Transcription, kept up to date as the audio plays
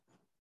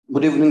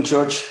Good evening,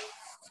 church.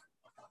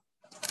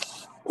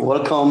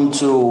 Welcome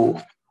to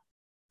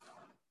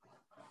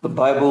the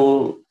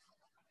Bible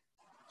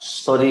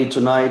study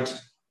tonight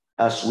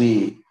as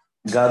we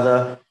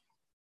gather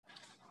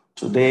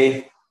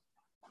today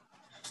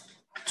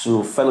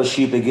to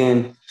fellowship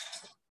again,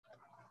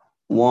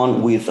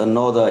 one with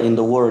another in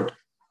the Word.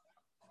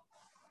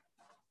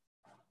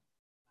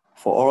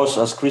 For us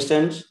as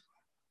Christians,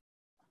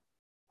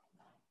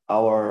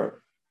 our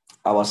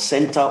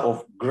center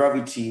of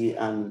gravity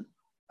and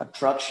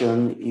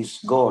attraction is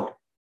God.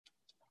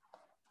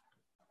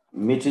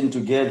 Meeting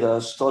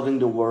together, studying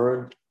the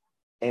Word,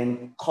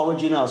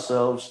 encouraging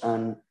ourselves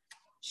and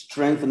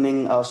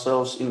strengthening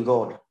ourselves in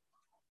God.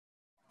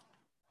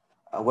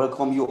 I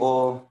welcome you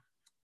all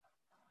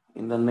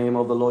in the name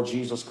of the Lord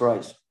Jesus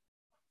Christ.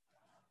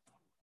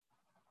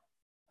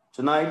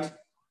 Tonight,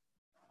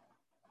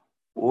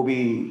 we'll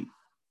be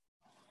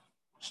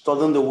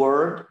studying the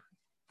Word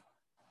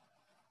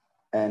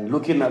and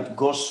looking at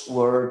God's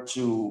Word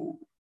to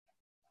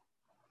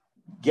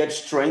get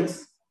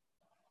strength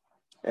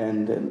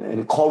and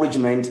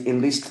encouragement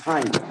in this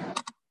time.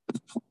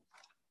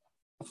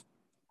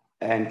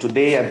 And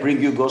today I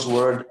bring you God's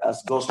Word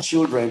as God's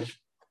children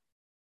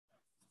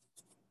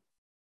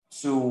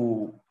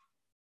to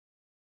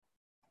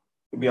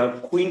be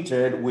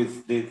acquainted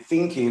with the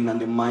thinking and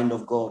the mind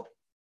of God.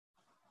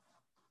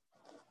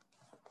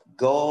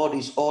 God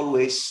is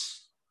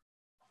always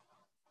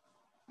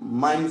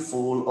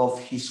mindful of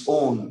his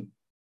own,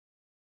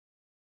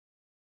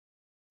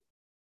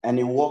 and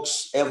he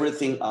works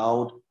everything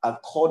out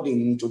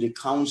according to the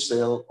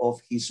counsel of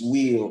his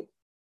will.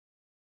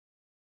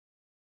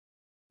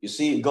 You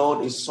see,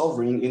 God is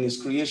sovereign in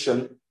his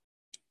creation.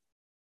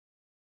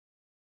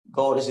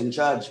 God is in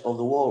charge of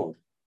the world.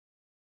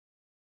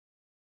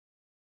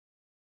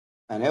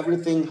 And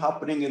everything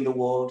happening in the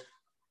world,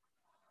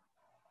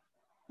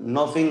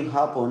 nothing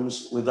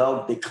happens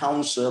without the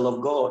counsel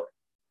of God.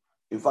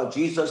 In fact,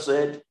 Jesus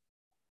said,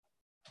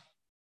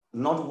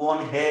 not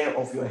one hair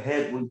of your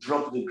head will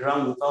drop to the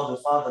ground without the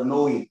Father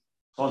knowing.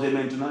 So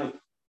amen tonight.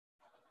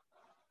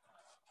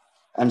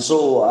 And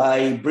so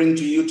I bring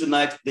to you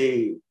tonight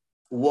the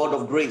word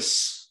of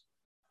grace,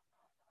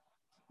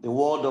 the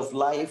word of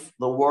life,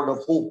 the word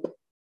of hope.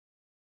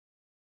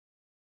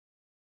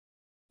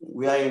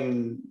 We are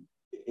in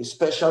a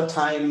special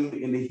time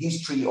in the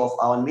history of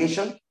our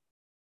nation,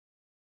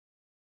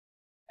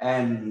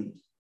 and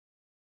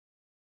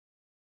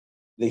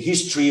the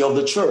history of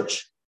the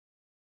church.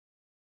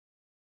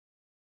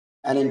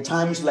 And in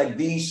times like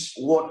these,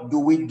 what do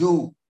we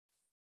do?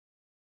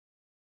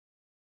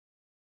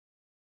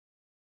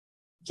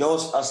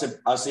 Just as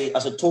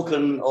a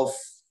token of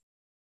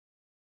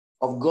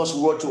God's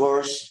word to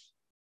us,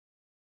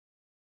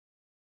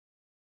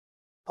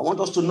 I want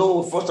us to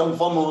know first and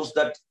foremost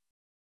that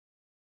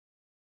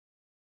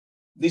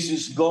this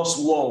is God's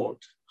word.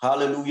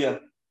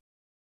 Hallelujah.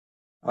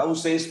 The Bible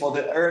says, for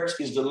the earth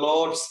is the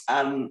Lord's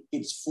and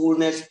its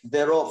fullness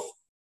thereof.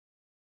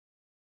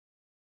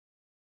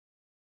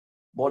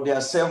 But there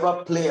are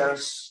several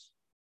players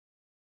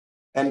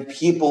and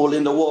people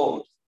in the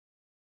world.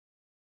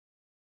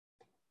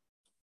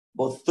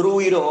 But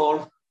through it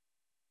all,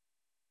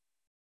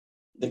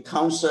 the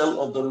counsel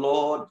of the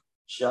Lord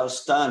shall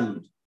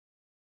stand.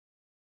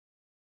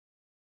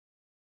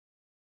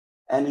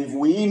 And if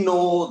we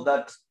know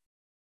that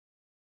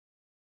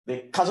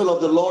the counsel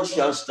of the Lord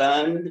shall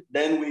stand,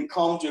 then we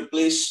come to a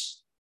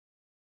place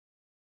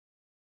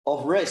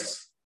of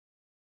rest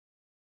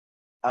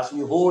as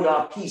we hold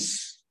our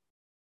peace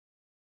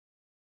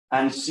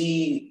and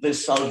see the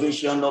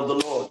salvation of the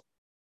Lord.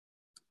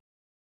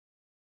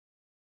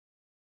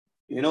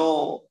 You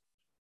know,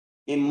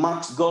 in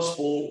Mark's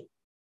gospel,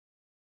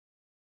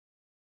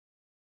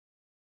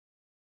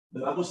 the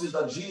Bible says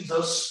that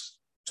Jesus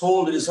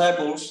told the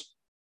disciples,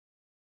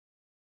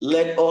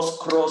 let us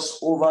cross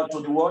over to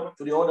the what?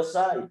 To the other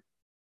side.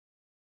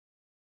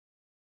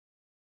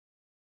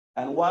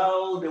 And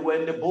while they were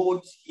in the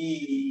boat,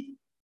 he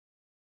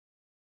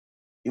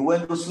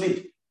went to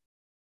sleep.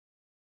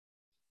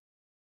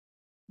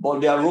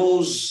 But there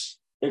arose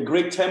a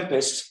great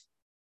tempest,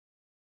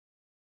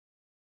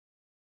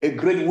 a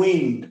great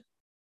wind.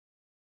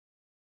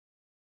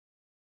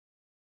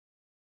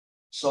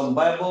 Some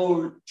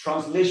Bible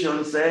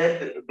translations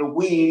said the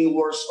wind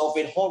was of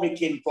a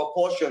hurricane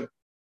proportion,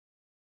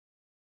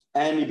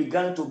 and it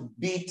began to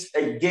beat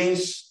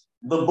against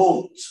the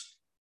boat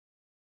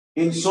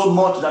in so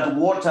much that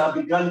water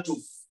began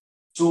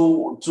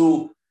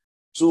to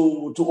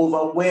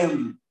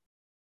overwhelm,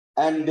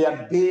 and they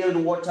had bailed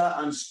water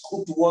and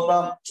scooped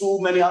water too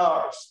many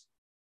hours,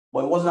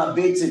 but it wasn't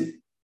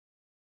abating.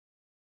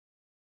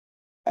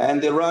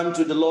 And they ran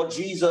to the Lord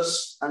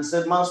Jesus and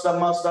said, Master,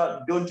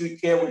 Master, don't you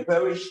care we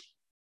perish?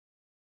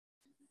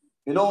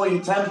 You know,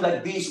 in times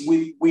like this,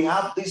 we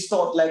have this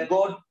thought like,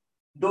 God,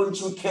 don't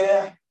you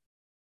care?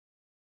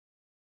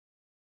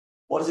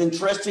 What is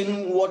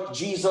interesting, what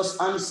Jesus'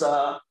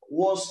 answer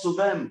was to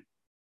them.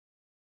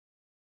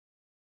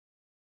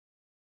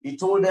 He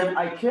told them,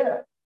 I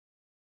care.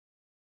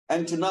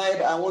 And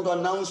tonight, I want to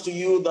announce to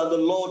you that the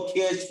Lord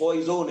cares for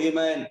his own.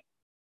 Amen.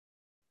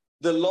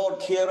 The Lord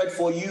cared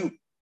for you.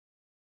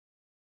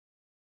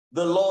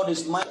 The Lord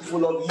is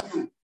mindful of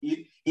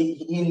you.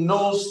 He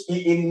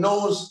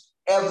knows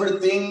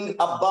everything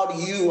about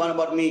you and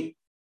about me.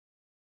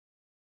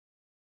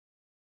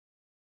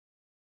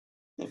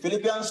 In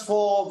Philippians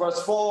 4,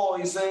 verse 4,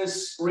 he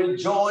says,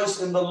 rejoice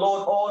in the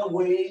Lord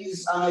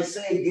always. And I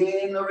say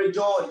again,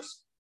 rejoice.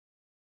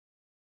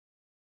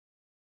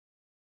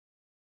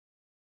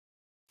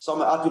 Some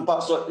are asking,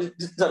 Pastor,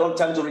 this is not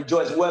time to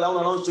rejoice. Well, I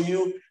want to announce to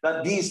you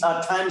that these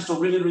are times to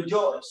really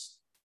rejoice.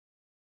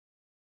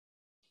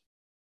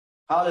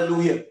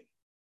 Hallelujah.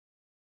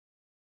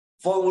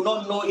 For we will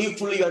not know if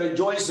truly you are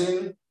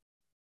rejoicing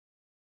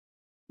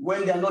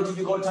when there are no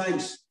difficult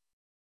times.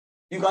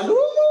 You can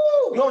do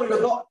glory to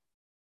God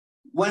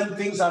when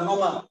things are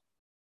normal.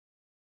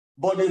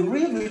 But the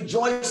real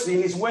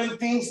rejoicing is when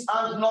things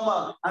aren't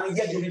normal and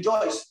yet you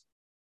rejoice.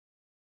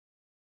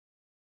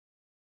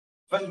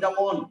 Verse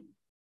 1.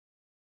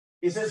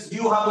 It says,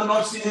 you have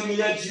not seen him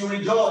yet, you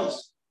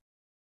rejoice.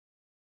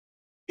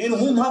 In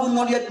whom have you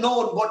not yet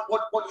known, but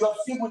you are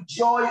filled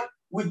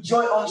with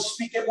joy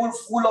unspeakable,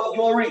 full of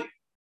glory.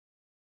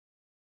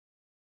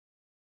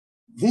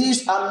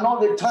 These are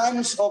not the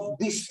times of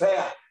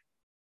despair.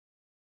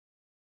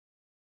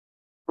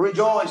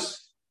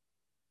 Rejoice.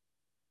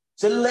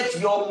 So let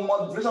your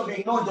moderation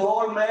be known to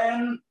all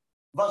men.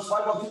 Verse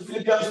 5 of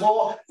Philippians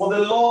 4, for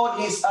the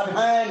Lord is at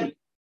hand.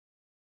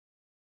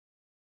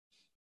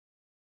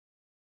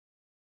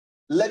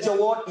 Let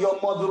your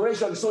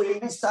moderation. So in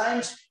these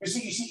times, you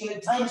see, in the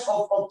times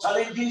of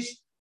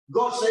challenges,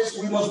 God says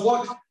we must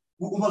what?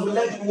 We must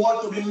let the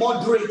word to be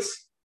moderate.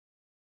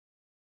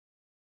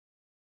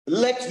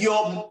 Let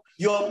your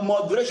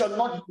moderation,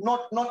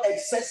 not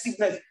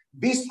excessiveness.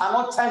 These are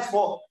not times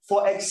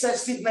for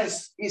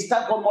excessiveness. It's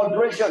time for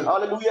moderation.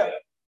 Hallelujah.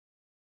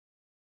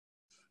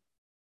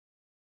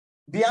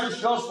 Be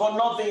anxious for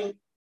nothing,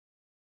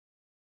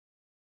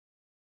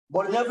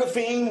 but in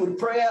everything with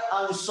prayer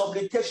and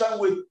supplication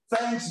with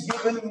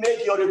thanksgiving,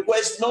 make your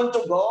request known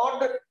to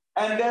God.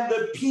 And then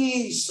the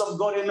peace of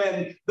God,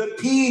 amen. The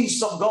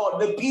peace of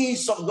God, the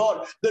peace of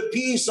God, the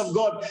peace of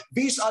God.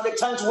 These are the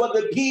times where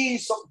the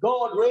peace of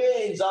God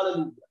reigns.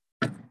 Hallelujah.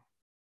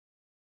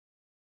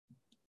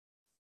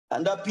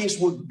 And that peace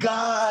will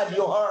guard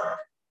your heart.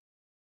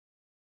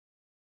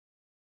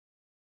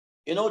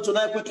 You know,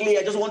 tonight quickly,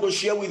 I just want to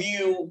share with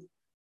you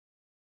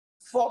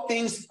 4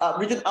 things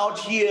written out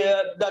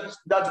here that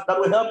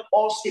will help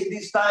us in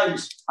these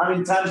times and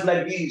in times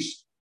like these.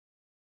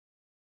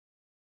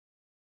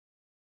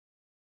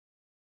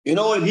 You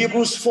know, in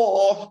Hebrews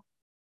 4,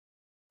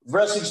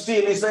 verse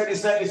 16, he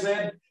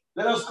said,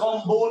 let us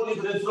come boldly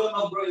to the throne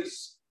of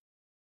grace.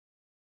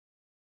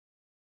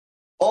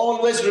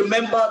 Always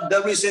remember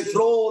there is a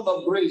throne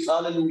of grace.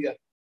 Hallelujah.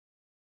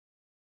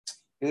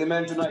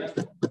 Amen tonight.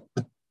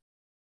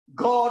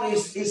 God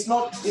is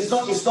not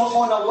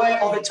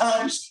unaware of the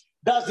times.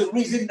 That's the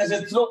reason there's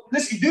a throne.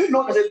 Listen, do you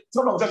know there's a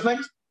throne of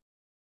judgment?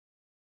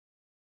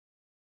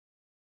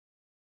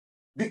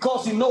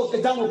 Because he knows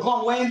the time will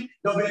come when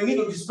there will be a need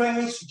to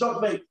dispense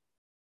judgment.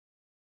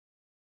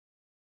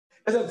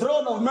 There's a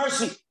throne of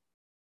mercy.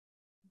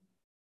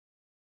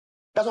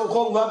 That's what we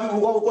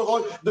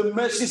call the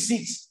mercy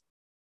seat.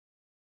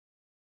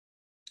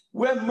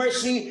 Where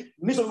mercy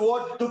means the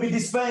word to be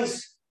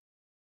dispensed.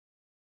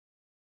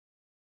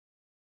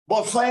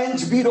 But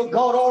thanks be to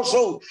God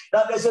also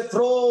that there's a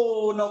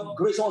throne of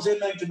grace. I want to say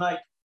amen tonight.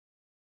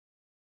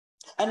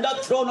 And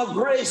that throne of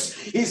grace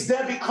is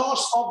there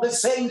because of the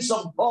saints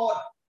of God.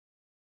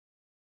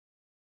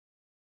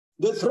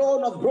 The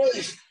throne of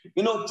grace.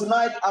 You know,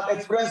 tonight I've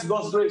experienced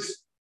God's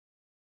grace.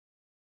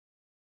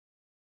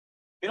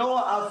 You know,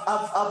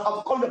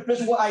 I've come to a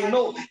place where I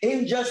know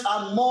angels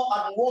are more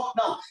at work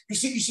now. You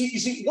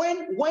see,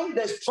 when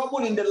there's trouble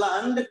in the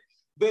land,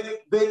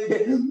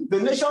 the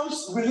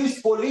nations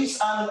release police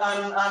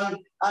and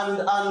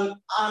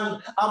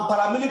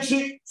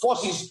paramilitary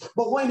forces.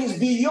 But when it's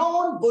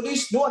beyond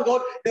police, no one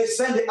God, they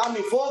send the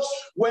army force.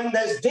 When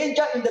there's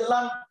danger in the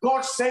land,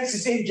 God sends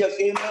his angels.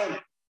 Amen.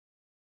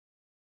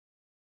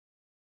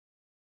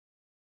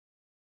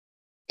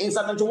 In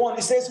Psalm 91,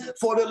 it says,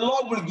 for the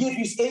Lord will give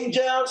his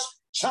angels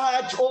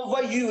charge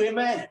over you.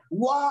 Amen.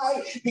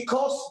 Why?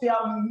 Because they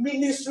are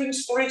ministering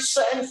spirits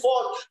sent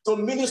forth to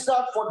minister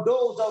for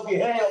those that will be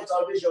heirs of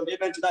salvation.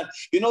 Amen tonight.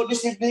 You know,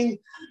 this evening,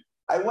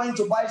 I went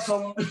to buy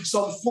some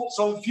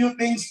few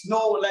things, you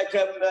know, like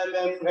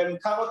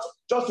carrots,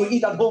 just to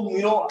eat at home,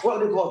 you know, what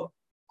do they call?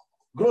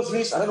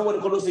 Groceries. I don't know what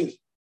they call those things.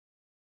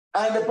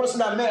 And the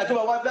person I met, I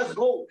told my wife, let's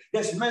go.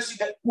 There's mercy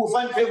that we'll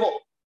find favor.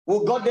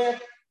 We got there.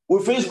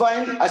 We finished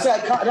buying. I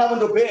said, I don't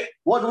want to pay.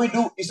 What do we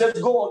do? He said,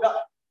 go on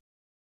that.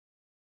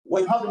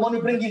 When you have the money,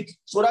 bring it.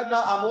 So right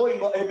now, I'm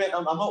owing. Amen.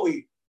 I'm not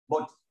owing.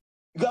 But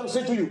God will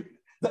say to you,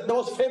 that there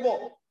was favor.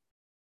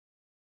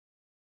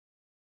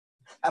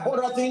 I bought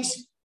other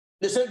things.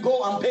 They said,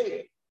 go and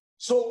pay.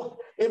 So,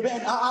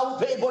 amen, I will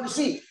pay. But you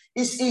see,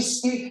 you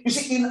see,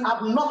 in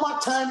abnormal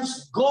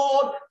times,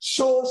 God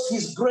shows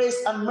his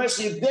grace and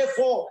mercy.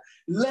 Therefore,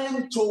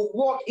 learn to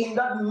walk in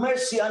that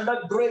mercy and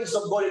that grace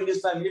of God in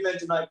this time. Amen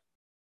tonight.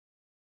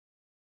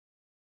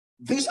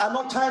 These are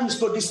not times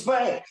to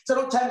despair. These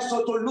are not times to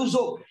lose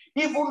hope.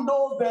 Even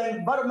though the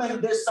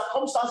environment, the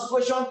circumstance,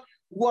 situation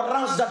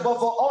warrants that, but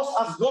for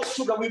us as God's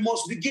children, we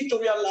must begin to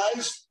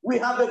realize we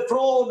have a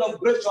throne of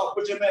grace to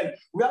approach. Amen.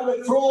 We have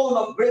a throne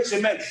of grace.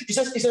 Amen. He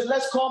says,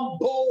 let's come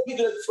boldly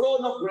to the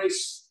throne of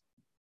grace.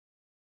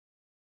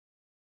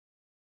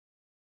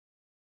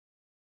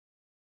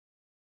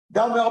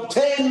 That we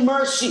obtain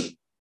mercy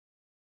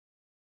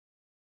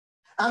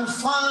and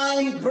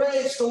find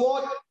grace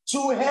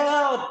to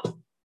help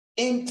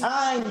in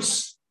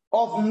times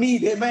of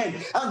need. Amen.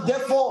 And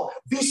therefore,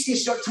 this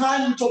is your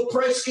time to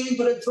press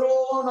into the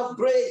throne of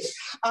grace.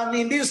 And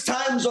in these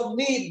times of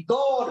need,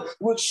 God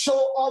will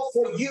show up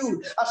for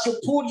you as you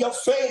put your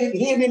faith in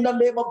him in the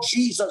name of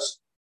Jesus.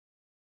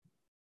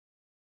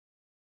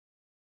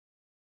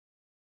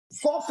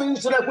 4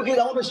 things that I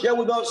want to share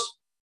with us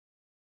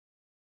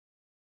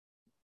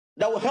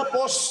that will help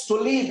us to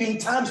live in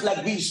times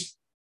like this.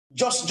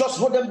 Just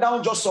wrote them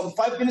down just some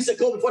 5 minutes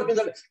ago before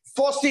the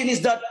first thing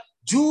is that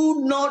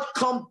do not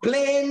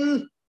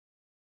complain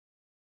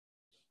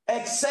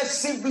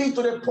excessively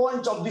to the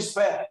point of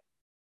despair.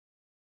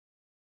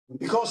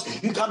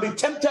 Because you can be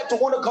tempted to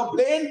want to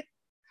complain,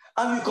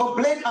 and you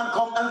complain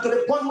and to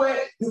the point where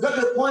you get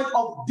to the point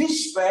of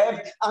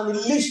despair, and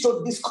it leads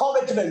to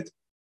discouragement.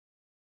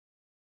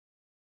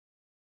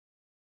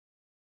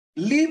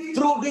 Live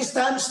through this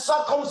time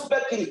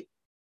circumspectly.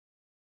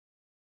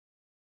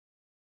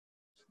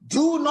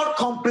 Do not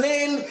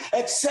complain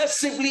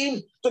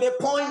excessively to the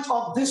point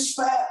of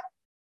despair.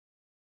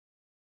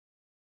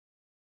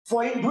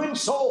 For in doing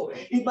so,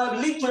 it might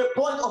lead to a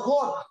point of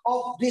what?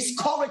 Of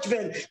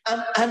discouragement.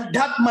 And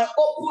that might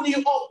open you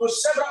up to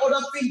several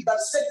other things that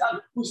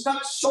Satan will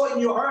start showing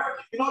your heart.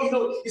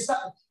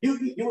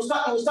 You will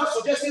start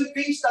suggesting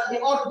things that they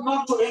ought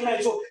not to.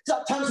 Amen. So there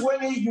are times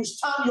when you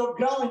stand your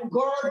ground in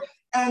God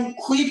and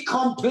quit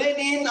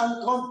complaining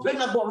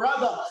but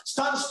rather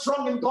stand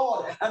strong in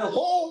God and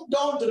hold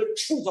on to the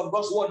truth of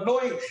God's word,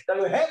 knowing that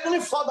your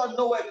Heavenly Father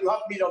knows you have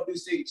need of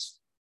these things.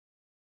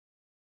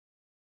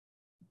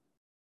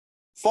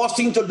 First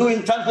thing to do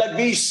in times like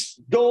this,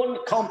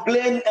 don't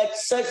complain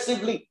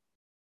excessively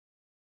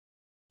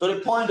to the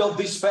point of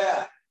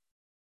despair.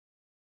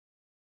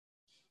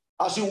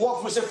 As you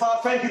walk, we say,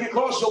 Father, thank you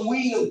because your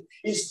will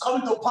is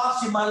coming to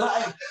pass in my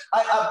life.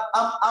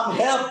 I'm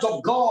helped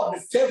of God.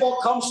 Favor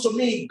comes to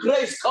me.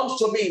 Grace comes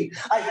to me.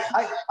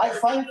 I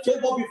find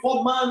favor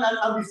before man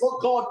and before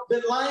God.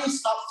 The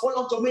lines are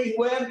fallen to me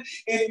when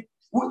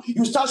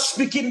you start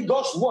speaking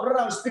God's word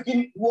and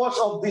speaking words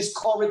of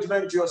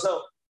discouragement to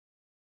yourself.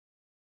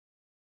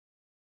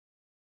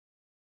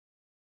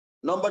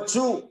 Number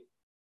 2,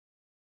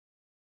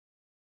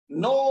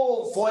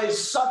 know for a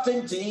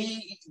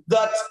certainty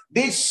that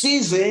this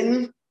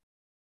season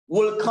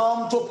will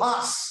come to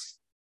pass.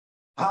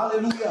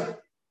 Hallelujah.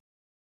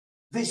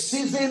 This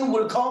season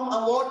will come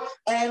and what?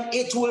 And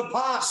it will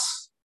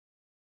pass.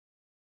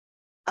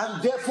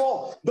 And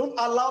therefore, don't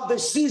allow the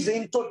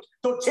season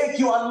to take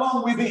you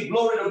along with it.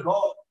 Glory to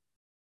God.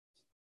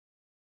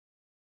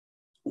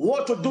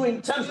 What to do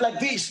in times like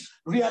this?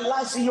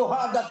 Realize in your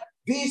heart that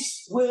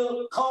this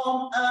will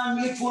come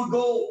and it will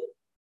go.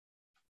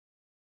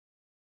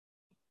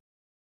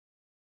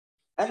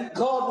 And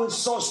God will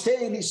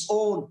sustain his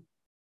own.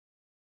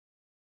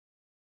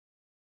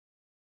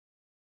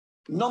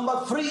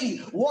 Number 3,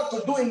 what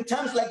to do in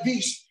times like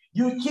this?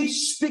 You keep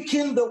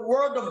speaking the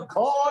word of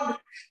God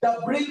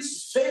that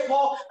brings favor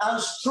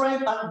and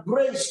strength and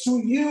grace to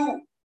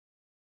you.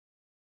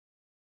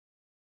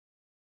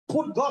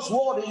 Put God's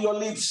word in your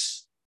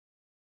lips.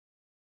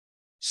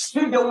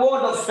 Speak the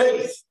word of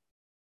faith.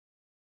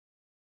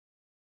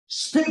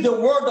 Speak the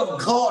word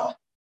of God.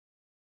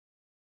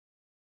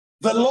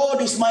 The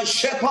Lord is my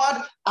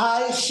shepherd.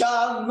 I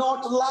shall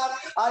not lack.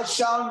 I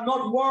shall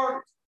not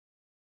want.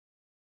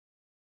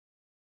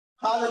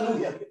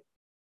 Hallelujah.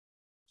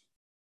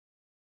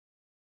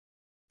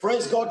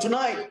 Praise God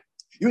tonight.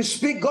 You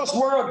speak God's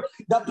word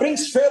that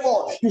brings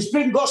favor. You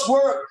speak God's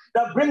word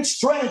that brings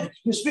strength.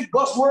 You speak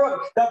God's word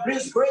that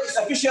brings grace.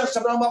 Ephesians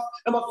chapter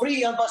number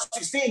 3 and verse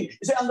 16. He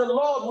said, and the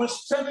Lord will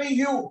strengthen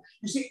you.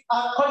 You see,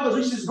 according to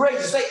his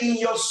grace, he said, in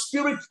your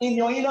spirit, in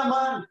your inner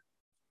man.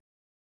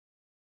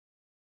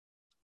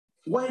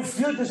 When you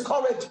feel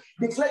discouraged,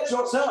 declare to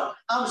yourself,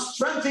 I'm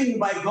strengthened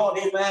by God.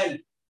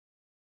 Amen.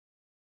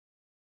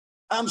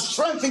 I'm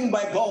strengthened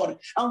by God.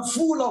 I'm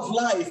full of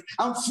life.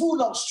 I'm full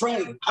of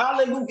strength.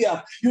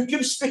 Hallelujah. You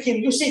keep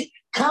speaking. You see,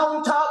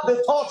 counter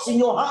the thoughts in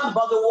your hand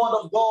by the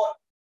word of God.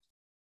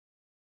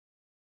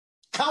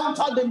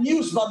 Counter the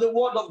news by the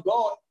word of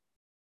God.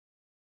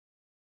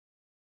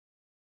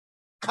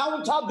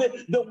 Counter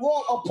the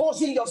word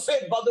opposing your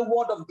faith by the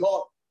word of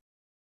God.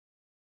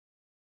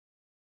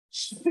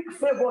 Speak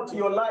favor to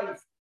your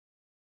life.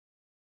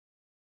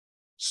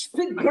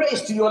 Speak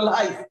grace to your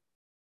life.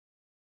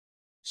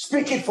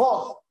 Speak it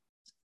forth.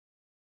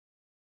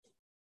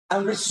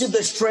 and receive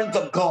the strength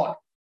of God.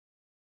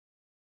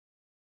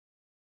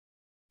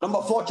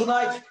 Number 4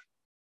 tonight,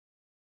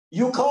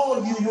 you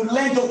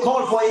learn to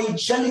call for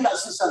angelic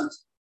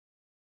assistance.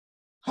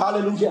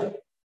 Hallelujah.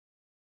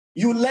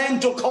 You learn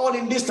to call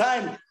in this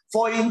time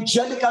for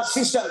angelic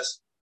assistance.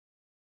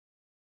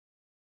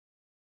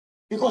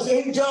 Because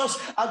angels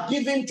are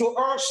given to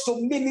us to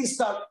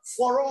minister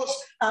for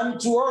us and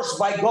to us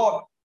by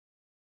God.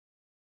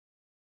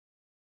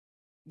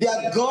 They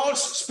are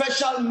God's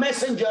special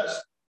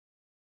messengers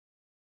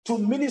to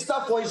minister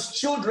for his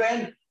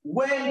children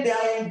when they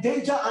are in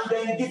danger and they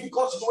are in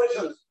difficult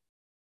situations.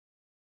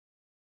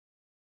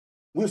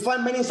 We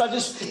find many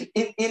instances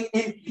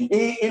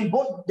in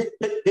both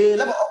the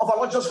level of our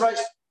Lord Jesus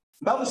Christ.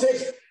 The Bible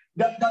says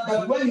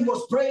that when he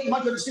was praying,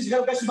 Matthew 6,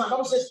 the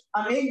Bible says,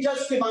 an angel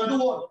came and do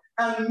what?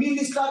 And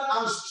ministered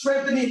and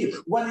strengthened him.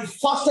 When he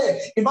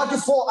fasted in Matthew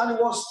 4 and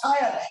he was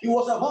tired, he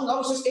was at home. The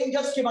Bible says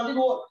angels came and did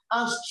what?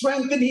 And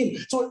strengthened him.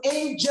 So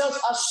angels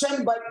are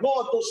sent by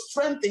God to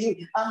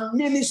strengthen and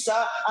minister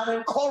and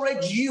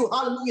encourage you.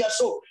 Hallelujah.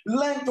 So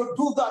learn to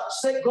do that.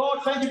 Say, God,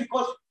 thank you,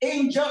 because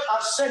angels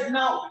are sent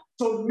now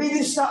to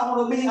minister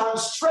unto me and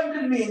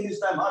strengthen me in this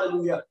time.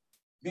 Hallelujah.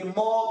 Be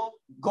more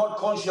God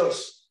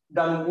conscious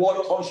than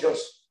world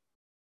conscious.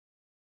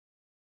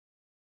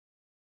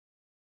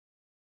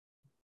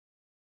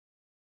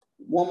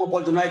 One more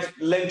point tonight,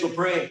 learn to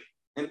pray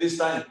in this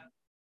time.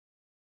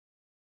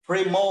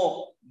 Pray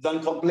more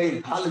than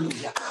complain.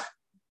 Hallelujah.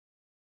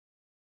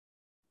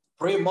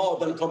 Pray more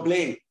than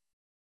complain.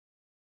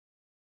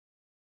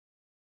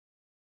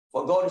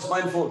 For God is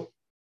mindful.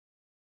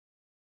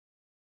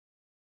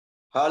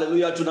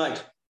 Hallelujah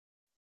tonight.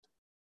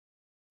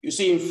 You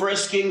see in 1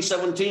 Kings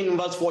 17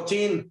 verse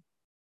 14,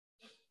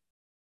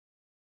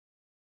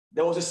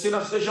 there was a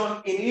similar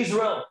situation in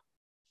Israel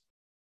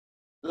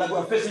like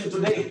we're facing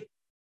today.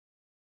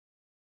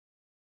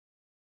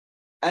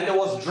 And there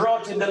was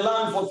drought in the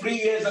land for 3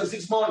 years and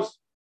 6 months.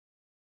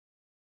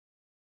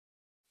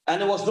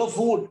 And there was no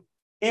food,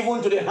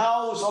 even to the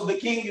house of the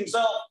king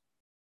himself,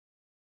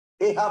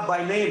 Ahab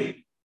by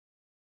name.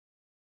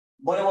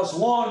 But there was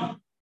one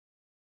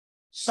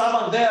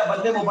servant there by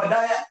the name of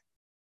Obadiah.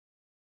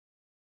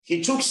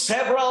 He took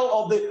several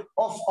of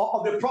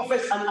the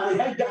prophets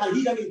and hid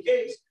them in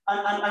caves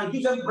and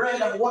give them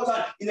bread and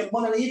water in the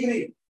morning and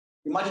evening.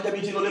 Imagine them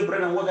eating only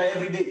bread and water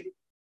every day.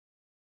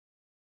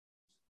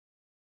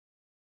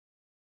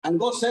 And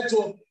God said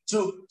to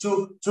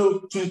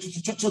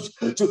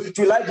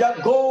Elijah,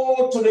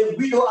 go to the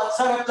widow at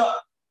Sarepta,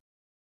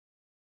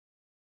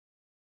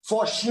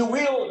 for she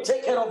will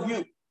take care of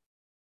you.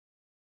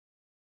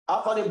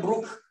 After the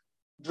brook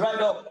dried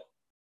up,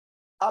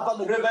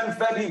 after the raven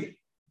fed him.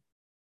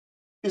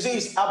 You see,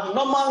 it's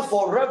abnormal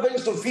for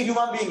ravens to feed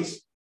human beings.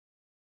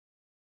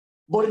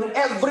 But in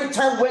every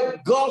time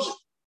where God's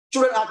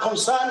children are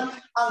concerned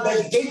and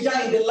there's danger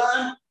in the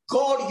land,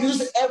 God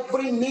uses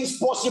every means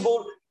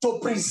possible to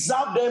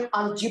preserve them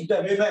and keep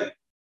them. Amen.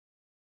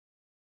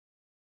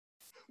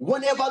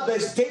 Whenever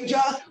there's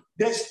danger,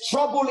 there's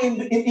trouble in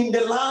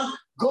the land,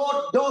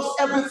 God does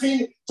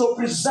everything to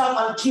preserve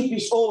and keep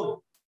his own.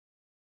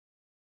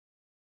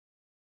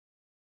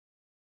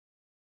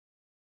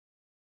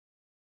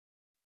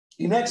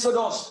 In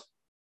Exodus,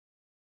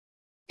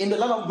 in the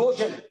land of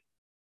Goshen,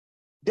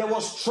 there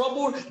was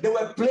trouble, there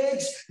were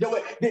plagues,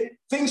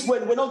 things were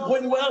not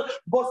going well,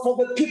 but for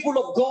the people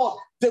of God,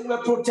 they were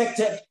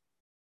protected.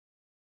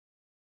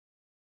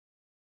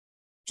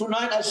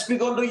 Tonight I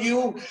speak unto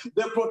you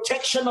the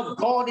protection of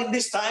God in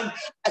this time.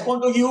 I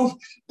want to you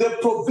the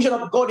provision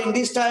of God in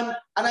this time.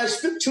 And I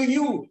speak to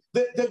you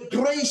the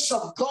grace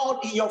of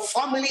God in your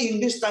family in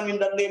this time in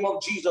the name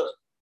of Jesus.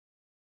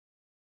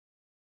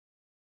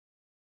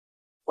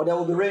 But there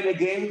will be rain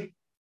again,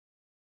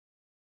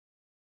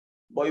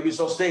 but you'll be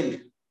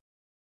sustained.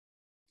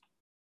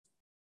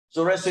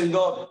 So rest in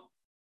God.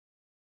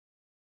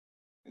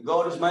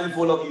 God is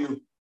mindful of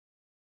you.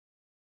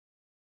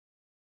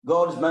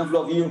 God is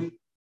mindful of you.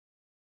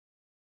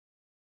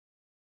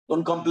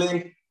 Don't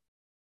complain.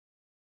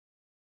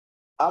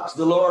 Ask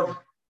the Lord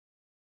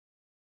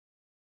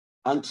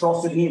and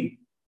trust in him.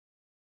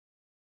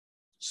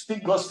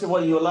 Speak God's favor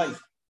in your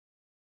life.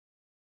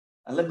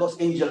 And let God's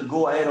angel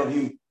go ahead of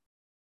you.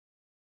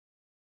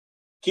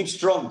 Keep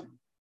strong.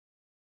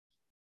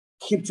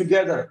 Keep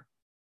together.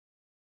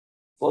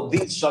 For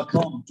this shall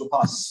come to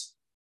pass.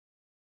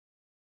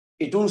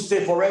 It won't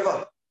stay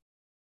forever.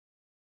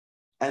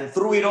 And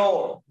through it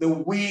all, the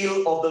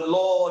will of the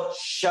Lord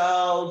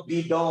shall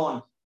be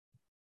done.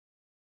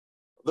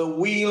 The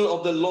will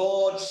of the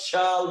Lord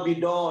shall be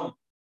done.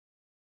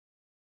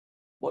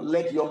 But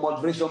let your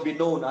moderation be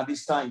known at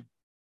this time,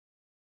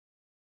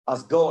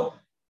 as God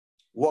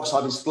works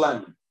out his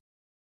plan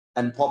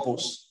and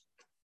purpose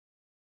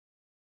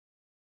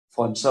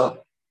for himself.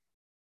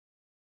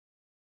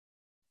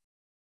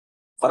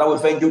 Father, we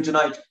thank you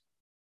tonight.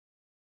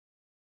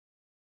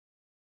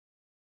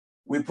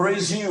 We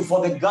praise you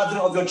for the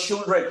gathering of your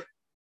children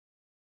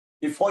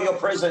before your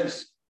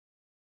presence.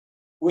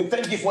 We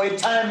thank you for a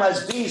time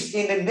as this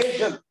in the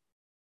nation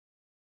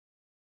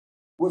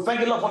We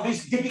thank you, Lord, for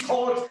these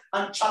difficult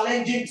and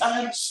challenging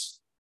times.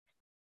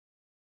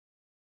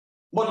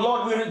 But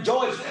Lord, we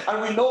rejoice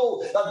and we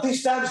know that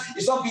these times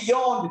is not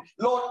beyond,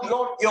 Lord,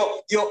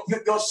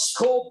 your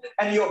scope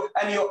and your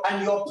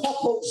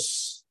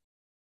purpose.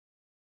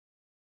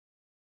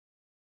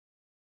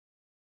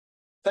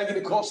 Thank you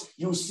because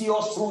you see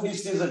us through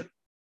this season.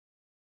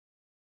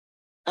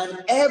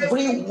 And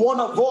every one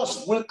of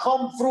us will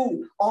come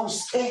through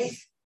unscathed.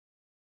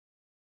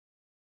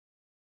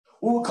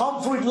 We will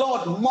come through it,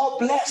 Lord, more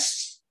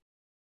blessed.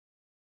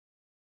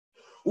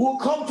 We will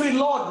come through it,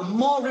 Lord,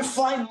 more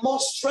refined, more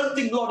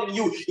strengthened, Lord, in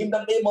you, in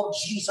the name of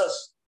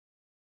Jesus.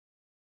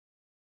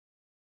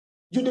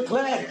 You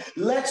declare,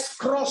 let's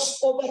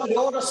cross over to the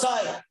other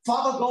side.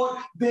 Father God,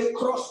 they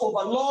cross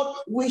over. Lord,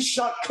 we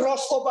shall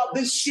cross over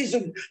this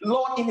season.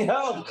 Lord, in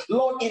health,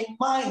 Lord, in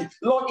mind,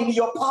 Lord, in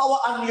your power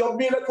and your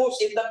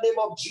miracles, in the name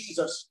of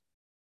Jesus.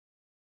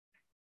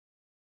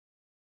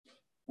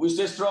 We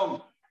stay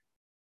strong.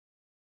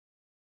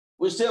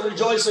 We stay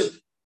rejoicing.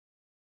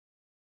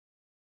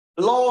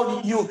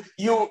 Lord,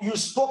 you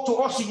spoke to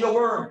us in your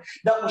word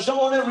that we shall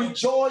only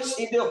rejoice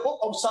in the hope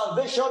of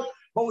salvation,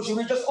 but we should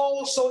rejoice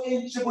also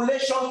in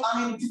tribulation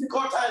and in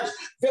difficult times.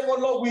 Therefore,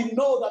 Lord, we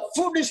know that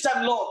through this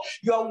time, Lord,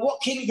 you are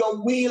working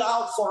your will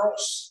out for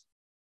us.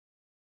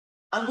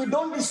 And we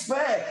don't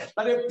despair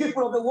that the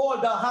people of the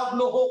world that have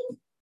no hope.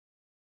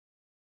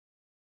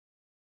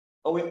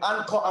 But we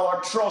anchor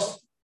our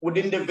trust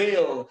within the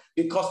veil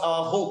because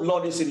our hope,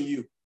 Lord, is in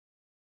you.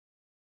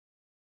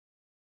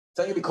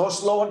 Thank you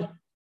because, Lord,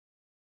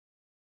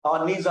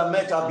 our needs are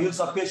met, our bills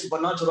are paid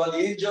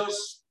supernaturally.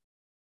 Angels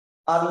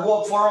and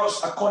work for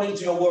us according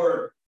to your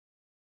word.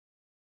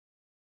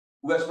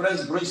 We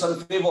experience grace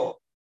and favor.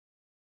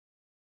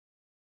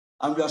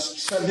 And we are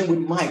strengthened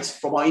with might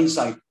from our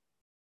inside.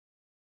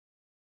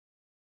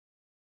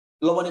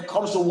 Lord, when it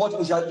comes to what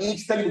we shall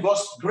eat, thank you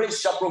because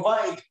grace shall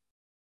provide.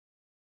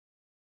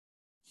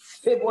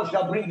 Favor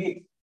shall bring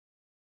it.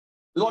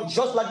 Lord,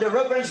 just like the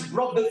reverends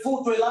brought the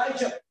food to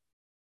Elijah,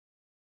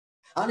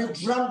 and he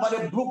drank by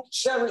the brook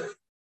Cherith.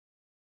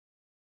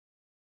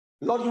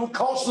 Lord, you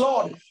cause,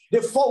 Lord,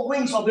 the four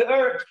winds of the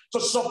earth to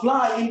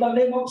supply in the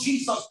name of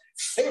Jesus.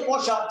 Favor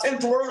shall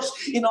attend to us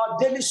in our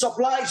daily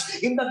supplies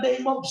in the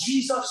name of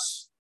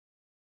Jesus.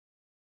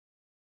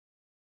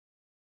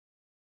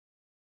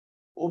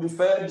 We'll be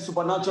fed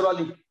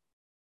supernaturally.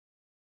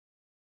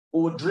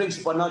 We will drink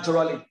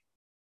supernaturally.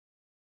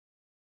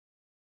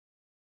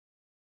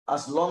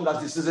 As long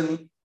as the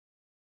season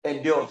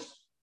endures.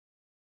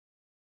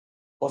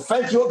 But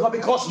thank you, God,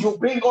 because you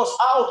bring us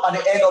out at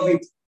the end of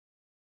it.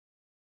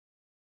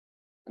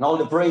 And all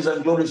the praise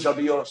and glory shall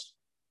be yours.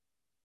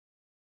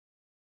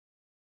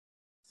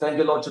 Thank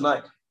you, Lord,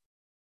 tonight.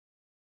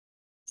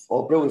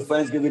 I'll pray with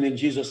thanksgiving in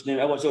Jesus' name.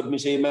 Everyone should me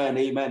say amen,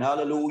 amen,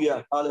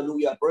 hallelujah,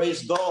 hallelujah.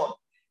 Praise God.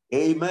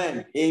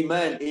 Amen,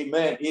 amen,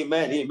 amen,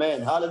 amen,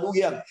 amen.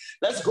 Hallelujah.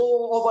 Let's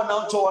go over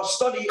now to our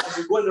study as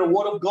we go into the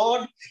Word of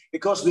God,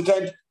 because we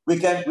can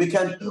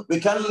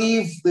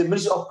leave the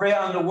ministry of prayer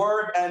and the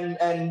Word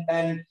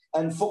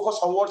and focus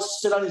on what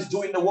Satan is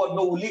doing in the Word.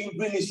 No, we leave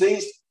doing these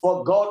things,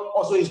 for God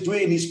also is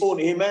doing His own.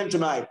 Amen.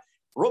 Tonight,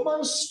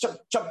 Romans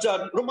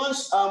chapter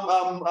Romans.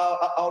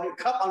 I'll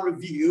recap and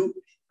review.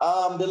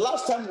 The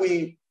last time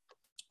we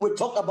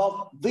talked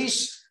about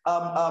this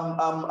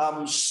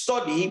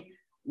study.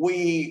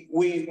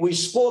 We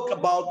spoke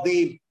about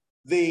the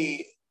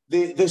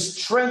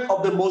strength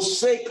of the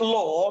Mosaic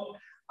law.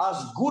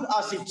 As good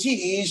as it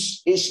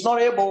is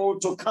not able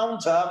to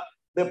counter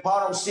the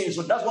power of sin.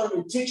 So that's one of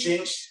the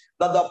teachings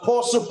that the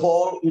Apostle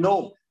Paul,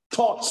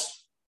 taught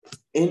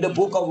in the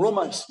book of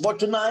Romans. But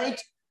tonight,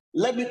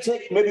 let me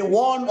take maybe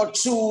one or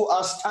two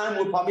as time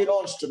will permit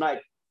us tonight.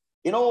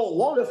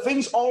 One of the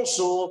things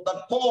also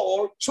that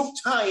Paul took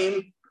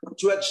time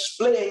to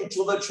explain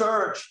to the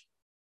church.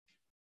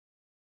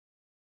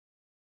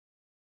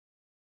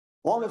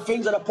 One of the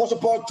things that Apostle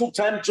Paul took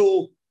time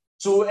to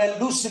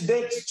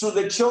elucidate to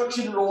the church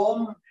in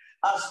Rome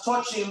as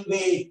touching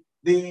the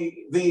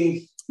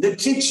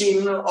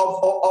teaching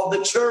of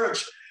the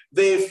church,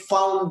 the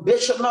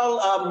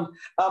foundational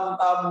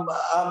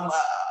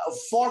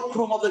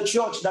fulcrum of the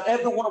church that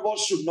every one of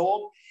us should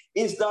know,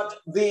 is that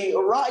the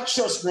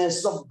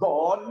righteousness of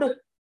God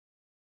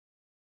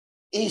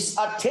is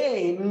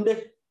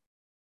attained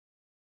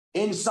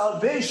in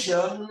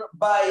salvation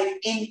by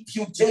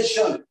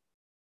imputation.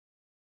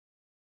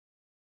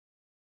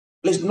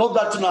 Please note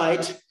that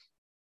tonight.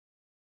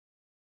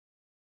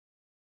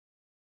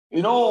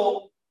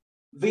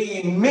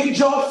 The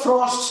major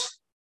thrust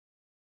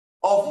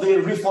of the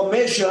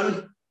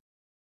Reformation,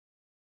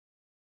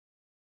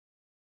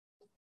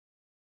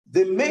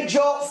 the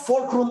major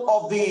fulcrum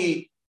of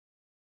the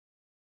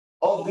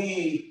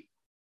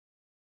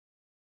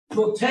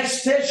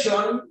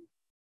protestation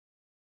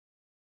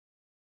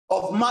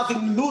of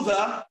Martin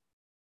Luther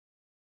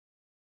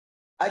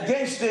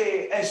against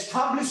the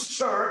established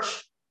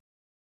church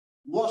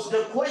was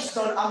the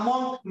question,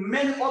 among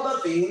many other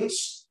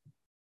things,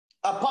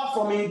 apart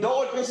from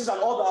indulgences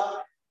and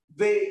other,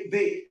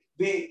 the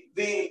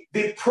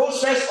the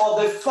process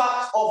or the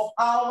fact of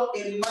how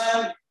a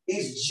man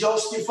is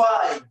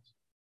justified.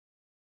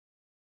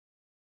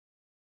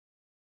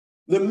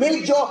 The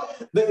major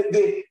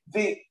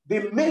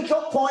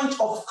point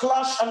of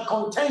clash and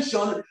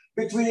contention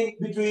between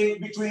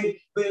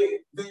the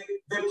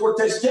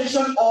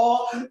protestation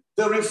or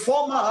the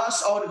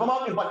reformers, or the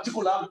reformer in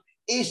particular,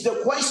 is the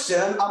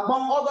question,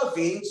 among other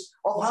things,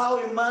 of how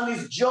a man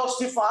is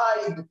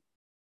justified.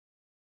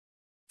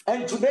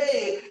 And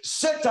today,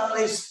 Satan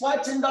is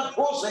fighting that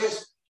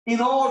process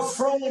in all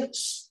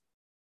fronts.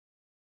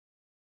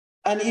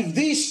 And if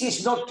this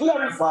is not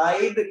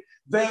clarified,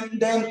 then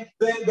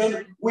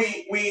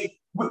we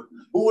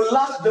will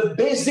lack the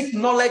basic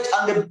knowledge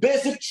and the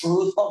basic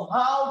truth of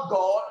how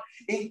God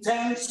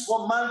intends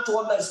for man to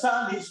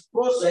understand his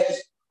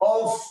process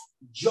of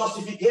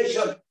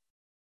justification.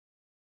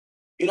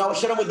 You know, I was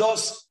sharing with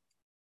us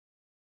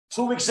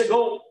 2 weeks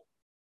ago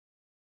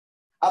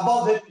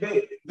about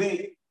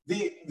the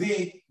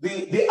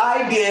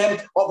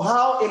idea of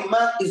how a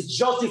man is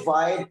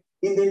justified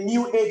in the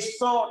New Age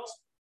thought.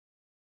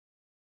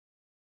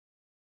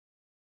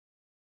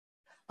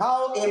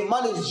 How a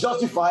man is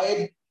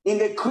justified in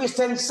the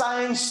Christian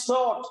Science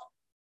thought.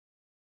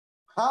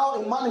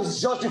 How a man is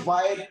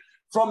justified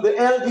from the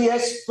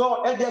LDS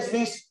thought. LDS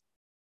means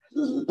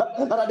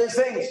Latter-day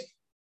Saints.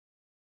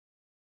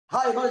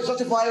 How a man is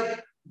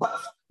justified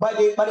by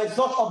the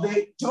thought of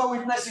the Jehovah's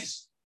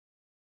Witnesses.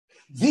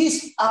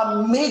 These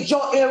are major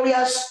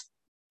areas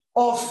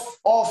of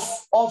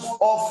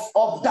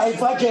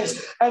divergence,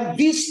 and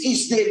this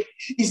is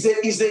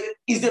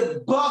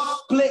the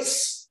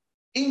birthplace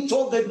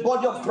into the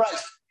body of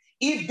Christ.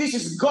 If this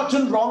is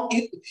gotten wrong,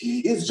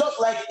 it's just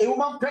like a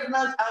woman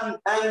pregnant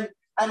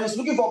and is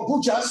looking for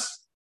butchers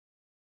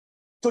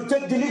to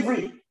take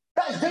delivery.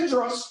 That's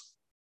dangerous.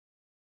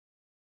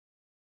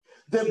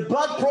 The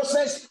blood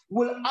process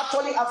will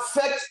actually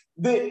affect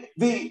the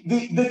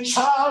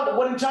child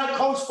when the child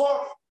comes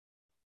forth.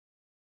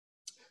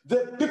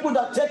 The people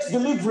that take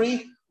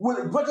delivery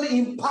will greatly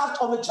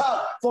impact on the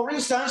child. For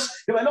instance,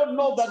 they might not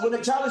know that when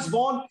the child is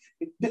born,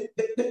 the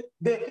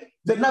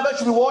nerve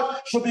should be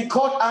what? Should be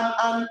caught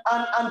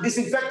and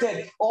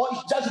disinfected, or it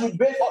just be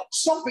bathed or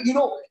something,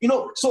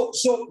 So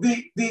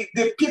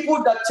the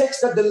people that take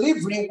the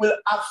delivery will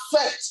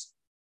affect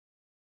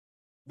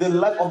the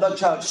life of that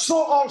child.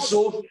 So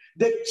also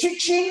the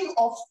teaching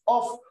of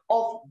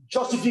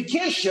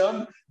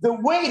justification, the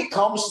way it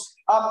comes,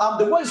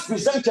 the way it's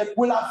presented,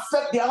 will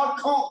affect the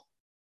outcome.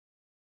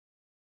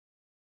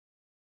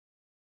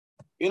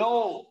 You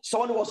know,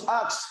 someone was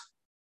asked,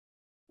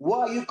 why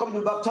are you coming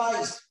to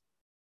baptize?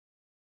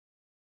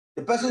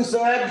 The person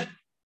said,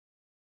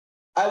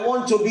 I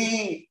want to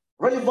be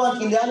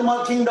relevant in the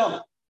animal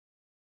kingdom.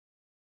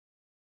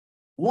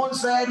 One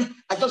said,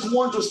 I just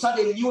want to start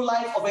a new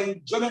life of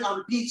enjoyment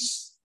and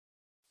peace.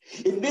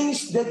 It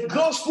means the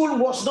gospel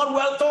was not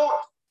well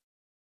taught.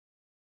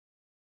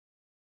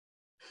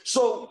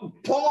 So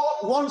Paul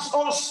wants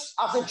us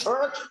as a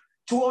church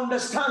to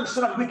understand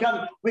so that we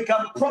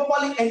can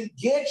properly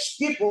engage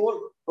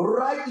people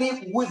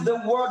rightly with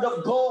the word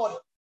of God.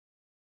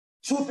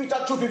 2 Peter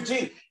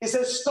 2:15, it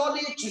says,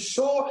 study to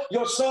show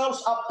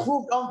yourselves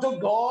approved unto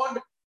God,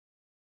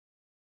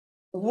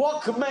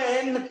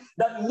 workmen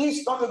that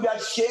needs not to be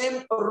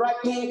ashamed,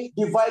 rightly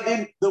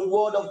dividing the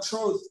word of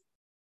truth.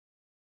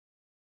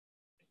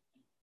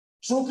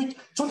 2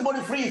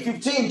 Timothy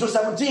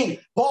 3:15-17,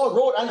 Paul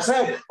wrote and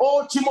said,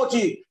 oh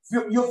Timothy,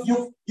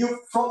 you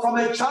from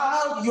a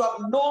child you have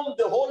known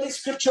the holy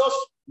scriptures,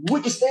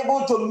 which is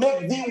able to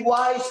make thee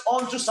wise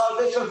unto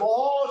salvation. For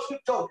all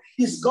scripture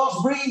is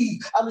God's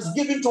breathed and is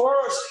given to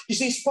us. You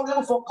see, it's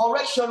possible for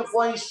correction,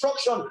 for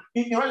instruction.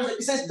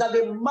 It says that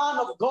the man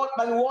of God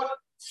might be what?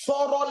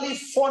 Thoroughly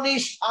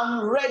furnished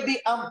and ready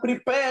and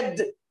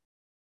prepared.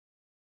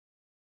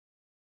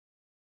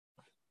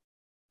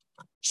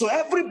 So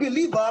every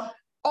believer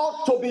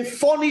ought to be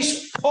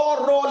furnished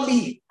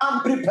thoroughly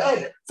and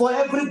prepared for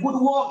every good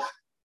work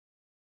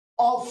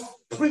of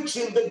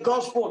preaching the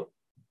gospel.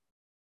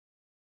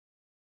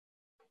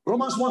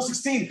 Romans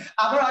 1:16,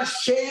 I'm not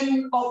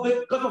ashamed of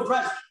the gospel of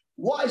Christ.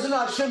 Why is he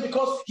not ashamed?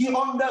 Because he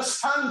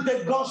understands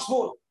the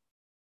gospel.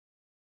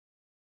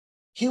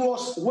 He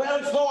was well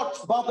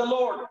taught by the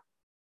Lord.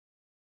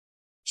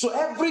 So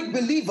every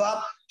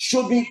believer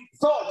should be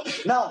taught.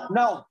 Now,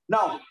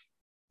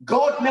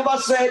 God never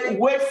said,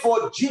 wait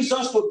for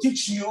Jesus to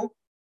teach you.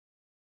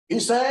 He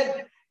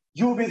said,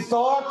 you'll be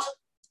taught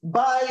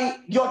by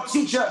your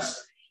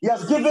teachers. He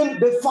has given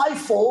the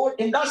fivefold,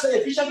 in that sense,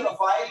 Ephesians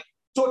 5,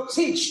 to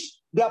teach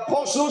the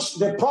apostles,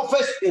 the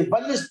prophets, the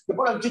evangelists, the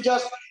prophets and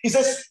teachers. He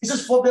says,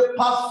 for the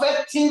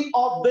perfecting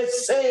of the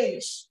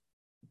saints.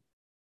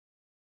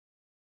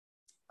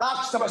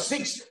 Acts chapter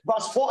 6,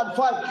 verse 4 and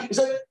 5. He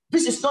said,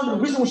 this is not the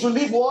reason we should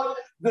leave what?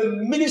 The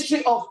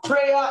ministry of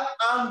prayer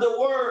and the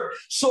word.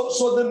 So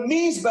the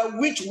means by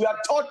which we are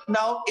taught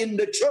now in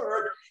the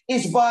church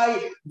is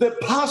by the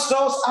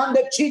pastors and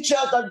the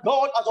teachers that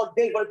God has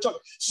ordained for the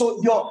church.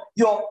 So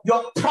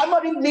your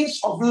primary means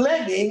of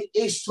learning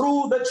is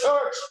through the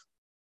church.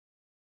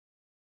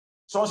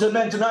 So say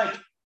amen tonight.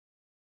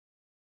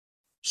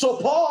 So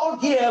Paul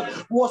here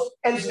was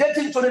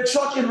exhorting to the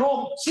church in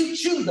Rome,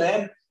 teaching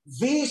them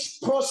this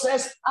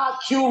process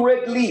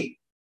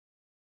accurately.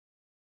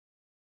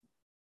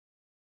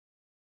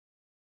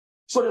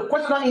 So the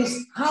question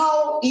is,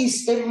 how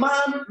is a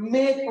man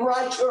made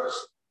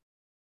righteous?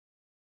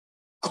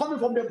 Coming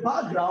from the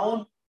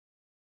background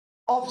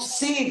of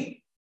sin.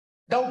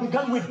 That will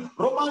begin with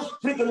Romans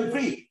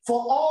 3:23.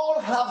 For all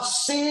have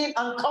sinned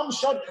and come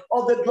short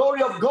of the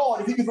glory of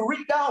God. If you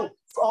read down,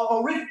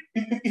 or read,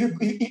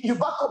 if you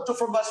back up to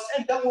from verse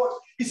 10 downwards,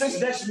 he says,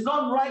 there's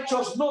none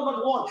righteous, no,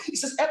 not one. He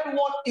says,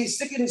 everyone is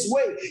seeking his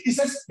way. He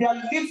says, their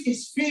lips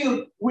is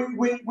filled with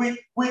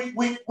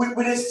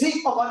the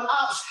stink of an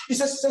ass. He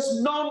says,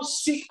 none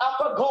seek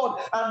after God,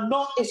 and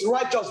none is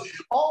righteous.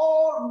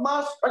 All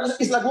man's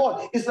righteousness is like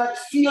what? It's like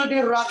filthy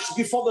rags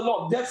before the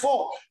Lord.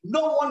 Therefore,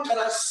 no one can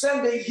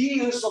ascend the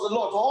hills of the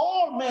Lord.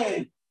 All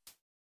men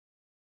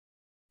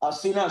are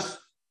sinners.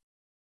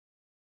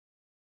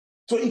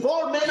 So if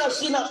all men are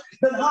sinners,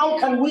 then how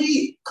can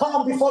we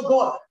come before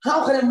God?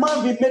 How can a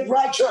man be made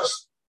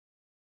righteous?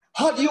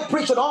 How do you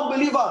preach to an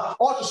unbeliever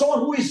or to someone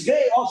who is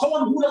gay or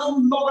someone who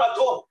doesn't know at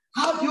all?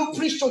 How do you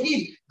preach to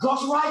him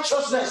God's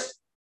righteousness?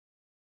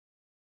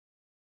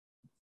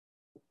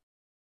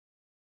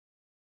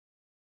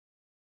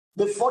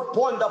 The fourth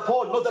point that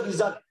Paul noted is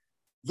that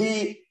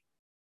the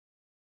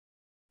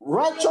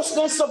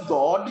righteousness of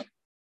God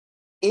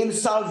in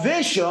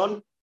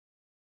salvation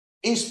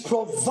is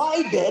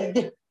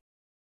provided,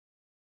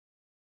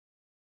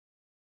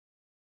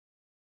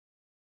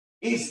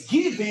 is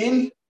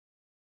given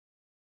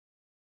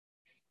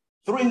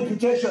through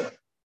imputation.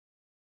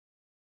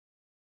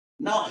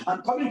 Now,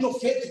 I'm coming to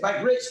faith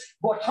by grace,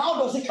 but how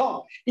does it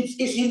come?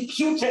 It is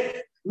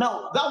imputed.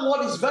 Now, that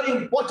word is very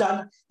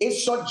important. It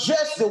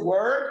suggests the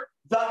word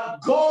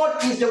that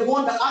God is the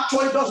one that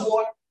actually does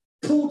what?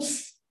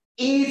 Puts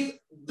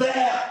it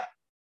there.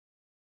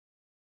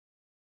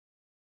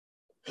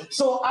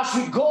 So as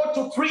we go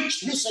to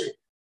preach, listen,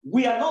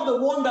 we are not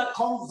the one that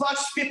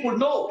converts people.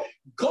 No,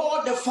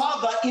 God the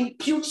Father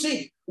imputes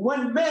it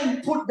when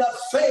men put their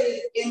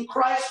faith in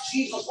Christ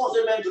Jesus. What's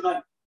amen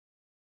tonight?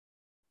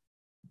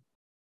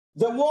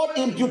 The word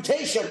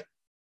imputation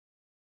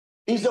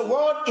is the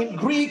word in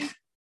Greek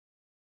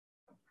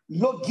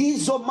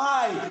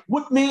logizomai,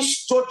 which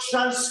means to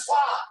transfer.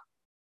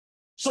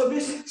 So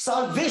this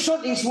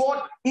salvation is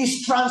what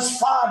is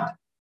transferred.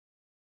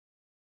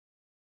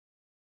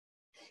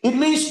 It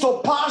means to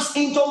pass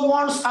into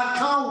one's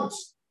account.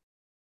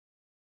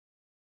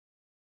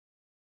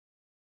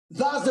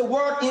 That's the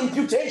word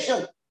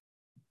imputation.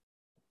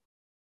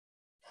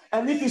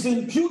 And if it's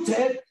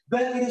imputed,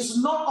 then it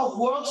is not of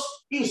works,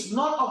 it's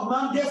not of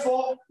man,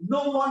 therefore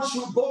no one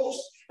should boast.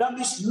 That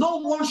means no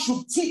one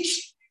should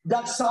teach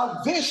that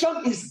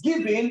salvation is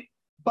given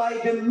by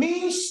the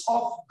means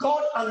of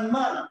God and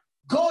man.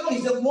 God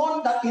is the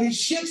one that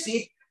initiates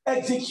it,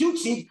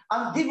 executes it,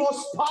 and gives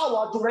us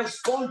power to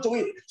respond to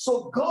it.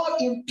 So God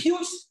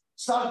imputes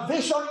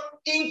salvation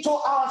into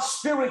our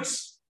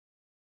spirits.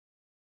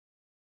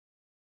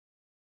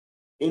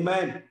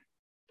 Amen.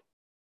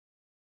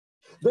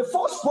 The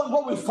first point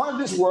where we find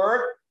this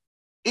word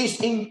is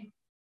in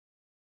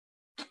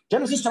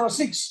Genesis chapter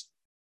 6.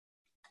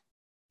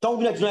 Don't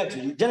be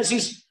neglected.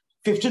 Genesis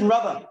 15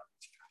 rather.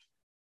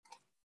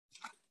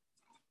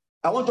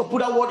 I want to put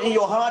that word in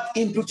your heart,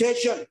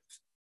 imputation.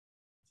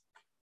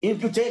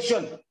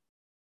 Imputation.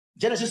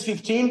 Genesis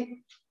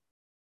 15.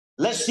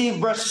 Let's see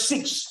verse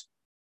 6.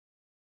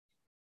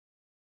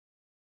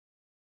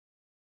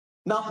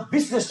 Now,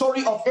 this is the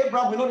story of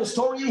Abraham. We know the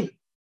story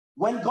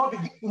when God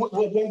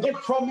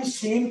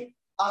promised him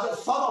as a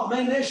father of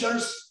many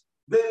nations,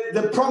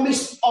 the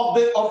promise of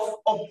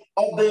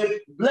the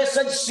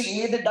blessed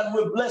seed that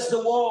will bless the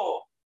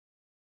world.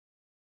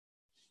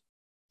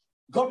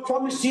 God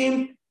promised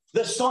him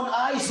the son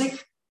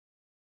Isaac,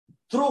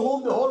 through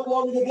whom the whole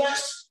world will be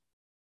blessed,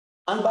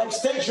 and by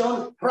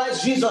extension,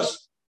 Christ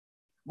Jesus.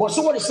 But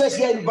so what it says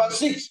here in verse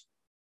 6,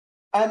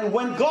 and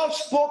when God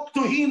spoke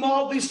to him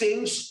all these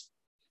things,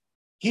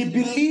 he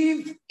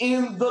believed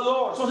in the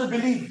Lord. So he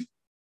believed.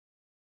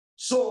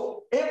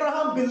 So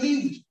Abraham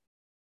believed,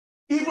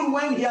 even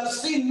when he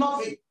has seen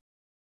nothing.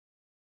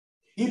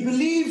 He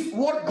believed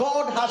what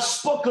God has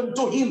spoken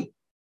to him.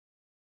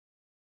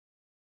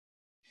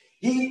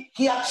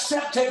 He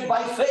accepted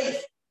by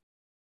faith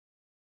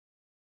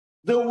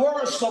the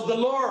words of the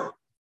Lord.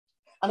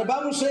 And the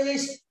Bible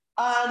says,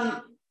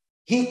 and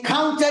he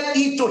counted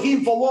it to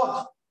him for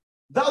what?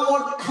 That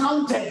word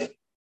counted.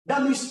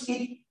 That means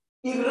he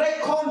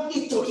reckoned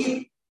it to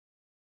him.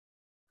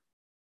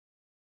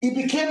 It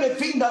became a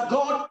thing that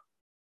God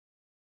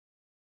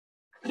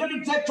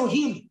credited to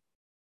him.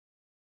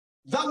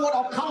 That word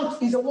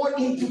account is the word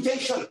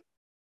imputation.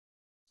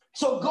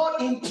 So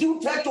God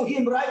imputed to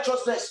him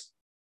righteousness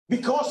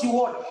because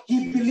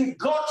he believed.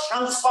 God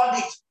transferred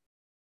it.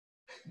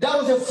 That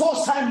was the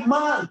first time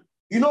man,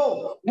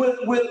 will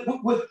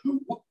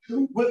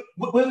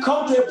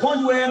come to a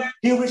point where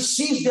he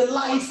receives the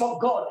life of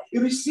God. He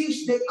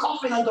receives the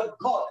covenant of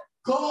God.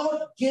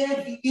 God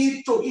gave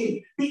it to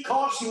him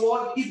because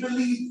he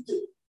believed.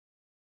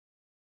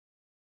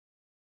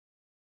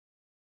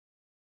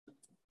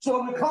 So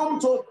when we come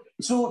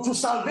to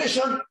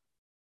salvation,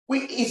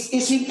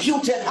 it's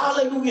imputed.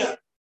 Hallelujah.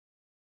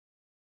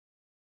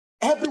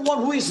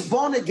 Everyone who is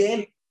born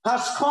again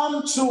has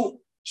come to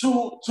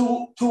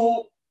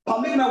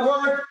permit my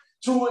word,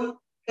 to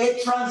a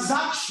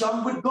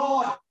transaction with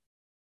God.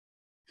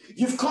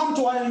 You've come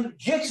to an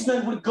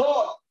engagement with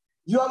God.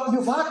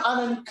 You've had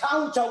an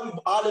encounter with,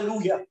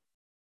 hallelujah.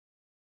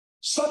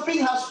 Something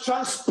has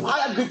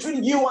transpired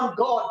between you and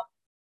God.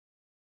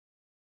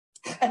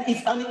 And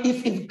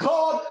if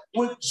God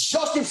will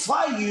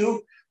justify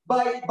you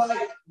by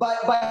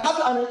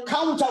having an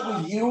encounter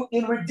with you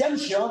in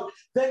redemption,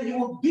 then he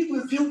will be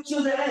with you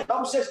till the end. The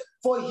Bible says,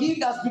 for he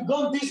has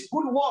begun this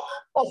good work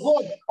of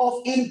what?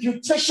 Of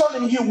imputation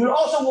in you. We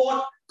also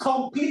want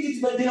complete it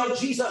in the day of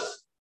Jesus.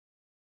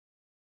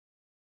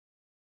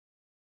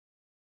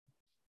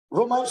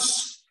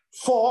 Romans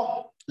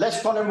 4.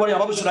 Let's turn everybody.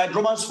 How should I?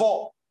 Romans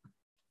 4.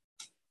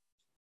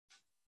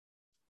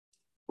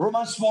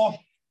 Romans 4.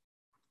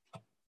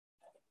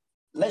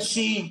 Let's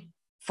see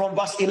from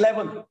verse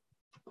 11.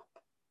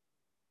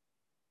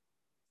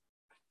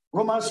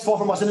 Romans 4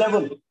 from verse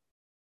 11.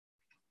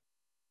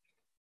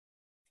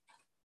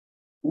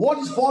 What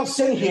is Paul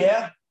saying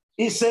here?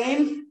 He's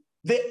saying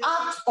the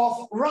act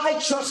of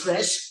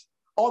righteousness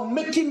or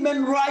making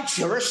men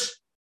righteous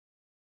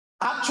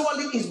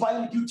actually is by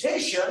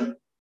imputation,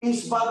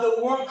 is by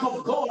the work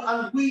of God,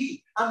 and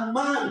we and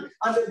man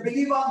and the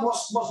believer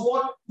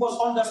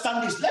must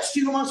understand this. Let's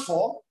see Romans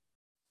 4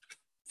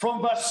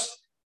 from verse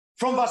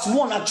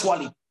 1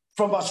 actually.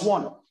 From verse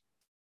 1.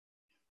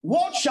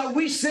 What shall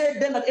we say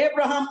then that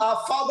Abraham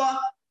our father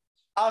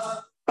as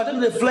part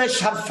of the flesh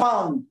had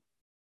found?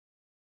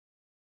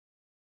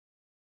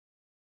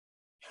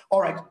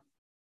 All right.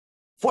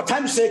 For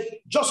time's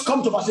sake, just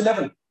come to verse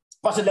 11.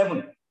 Verse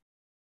 11.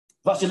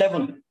 Verse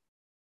 11.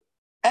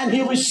 And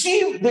he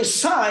received the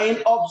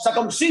sign of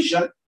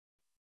circumcision,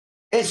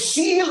 a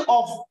seal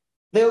of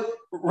the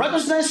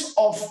righteousness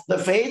of the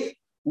faith,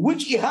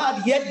 which he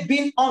had yet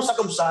been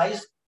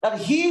uncircumcised, that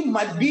he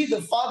might be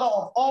the father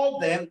of all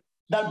them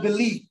that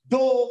believe,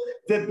 though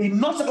they be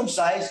not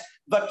circumcised,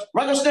 but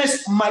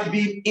righteousness might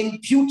be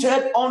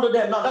imputed unto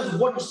them. Now that's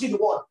what you see the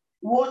word.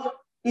 What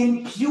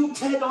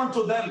imputed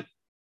unto them.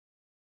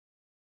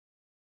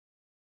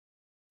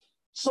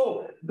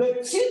 So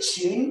the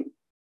teaching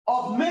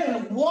of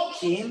men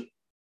walking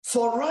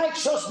for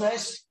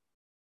righteousness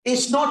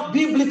is not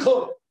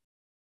biblical.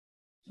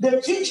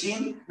 The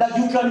teaching that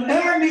you can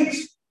earn it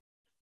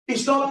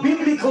is not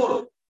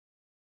biblical.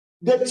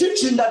 The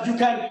teaching that you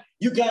can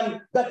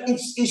that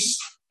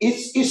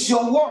it's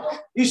your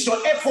work, it's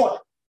your effort.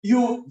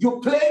 You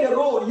play the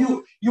role.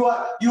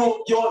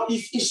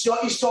 It's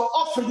your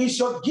offering, it's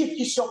your gift,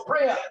 it's your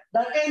prayer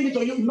that end it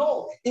or you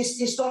know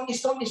it's not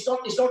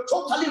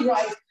totally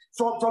right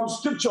from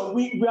scripture.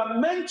 We are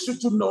meant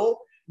to know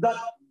that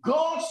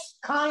God's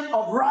kind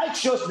of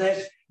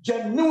righteousness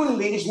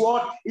genuinely is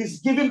what is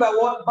given by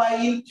what? By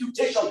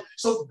imputation.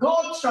 So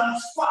God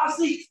transfers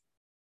it.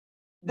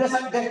 There's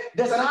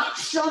an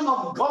action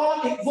of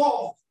God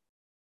involved.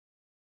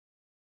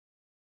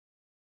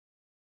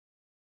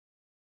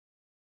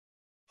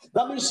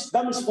 That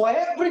means for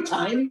every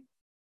time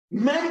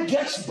man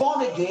gets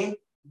born again,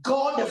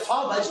 God the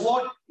Father is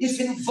what is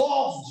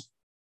involved.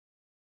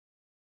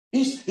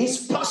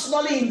 He's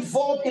personally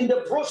involved in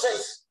the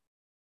process.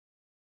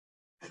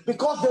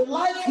 Because the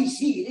life is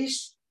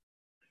his,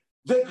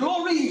 the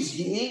glory is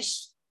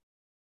his,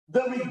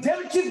 the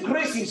redemptive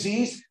grace is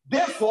his,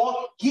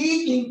 therefore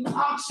he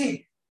imparts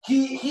it,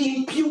 he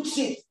imputes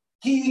it,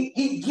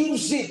 he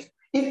gives it.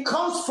 It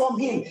comes from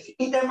him.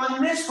 It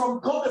emanates from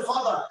God the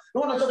Father.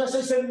 No one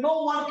says,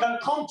 no one can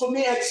come to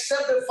me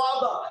except the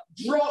Father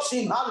draws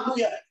him.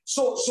 Hallelujah.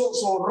 So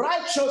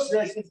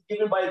righteousness is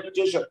given by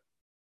imputation.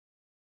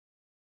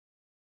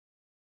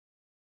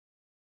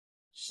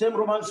 Same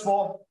Romans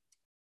 4.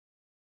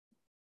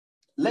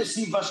 Let's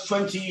see verse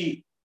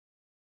 21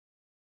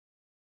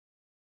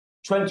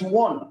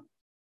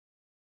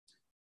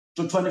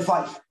 to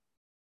 25.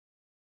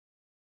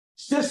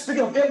 Still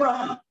speaking of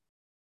Abraham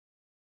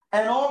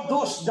and all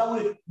those that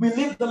will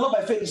believe the Lord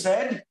by faith, he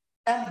said,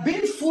 and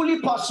being fully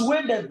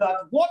persuaded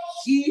that what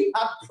he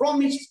had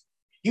promised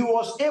he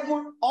was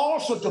able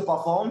also to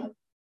perform,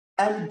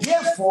 and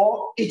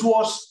therefore it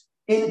was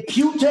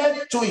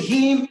imputed to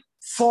him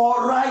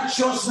for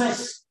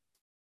righteousness.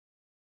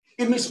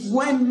 It means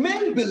when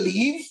men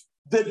believe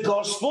the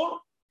gospel,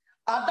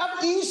 at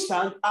that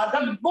instant, at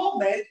that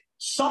moment,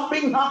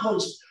 something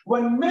happens.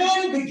 When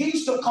man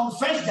begins to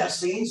confess their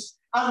sins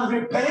and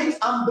repent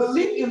and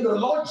believe in the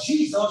Lord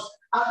Jesus,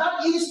 at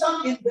that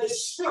instant in the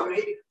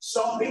spirit,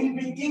 something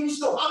begins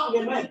to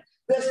happen. Amen.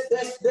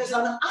 There's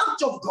an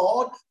act of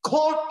God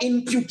called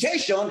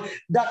imputation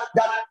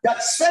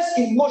that sets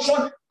in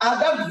motion at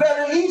that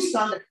very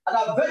instant, at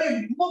that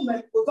very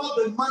moment, without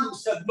the man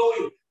himself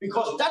knowing,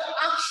 because that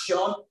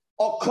action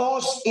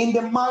occurs in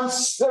the man's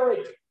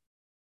spirit.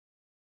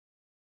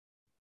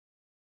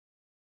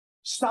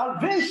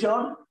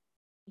 Salvation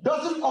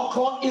doesn't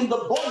occur in the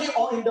body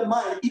or in the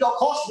mind. It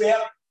occurs where?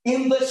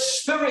 In the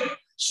spirit.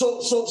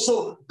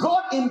 So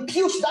God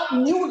imputes that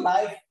new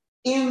life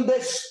in the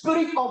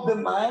spirit of the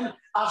man,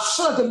 as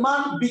soon as the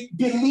man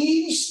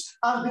believes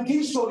and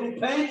begins to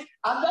repent.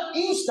 At that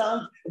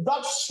instant,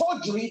 that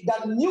surgery,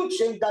 that new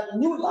change, that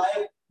new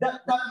life,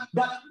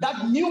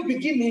 that new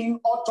beginning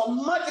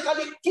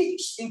automatically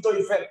kicks into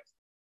effect.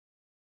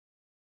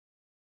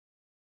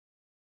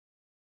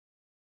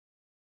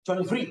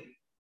 23.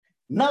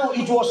 Now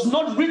it was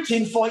not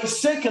written for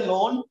his sake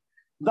alone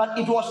that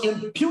it was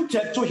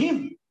imputed to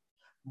him,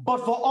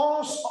 but for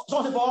us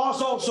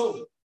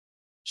also.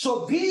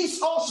 So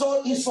this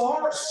also is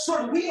for us.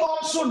 So we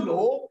also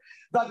know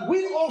that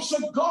we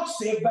also got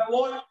saved by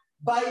what?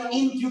 By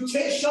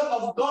imputation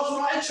of God's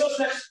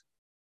righteousness.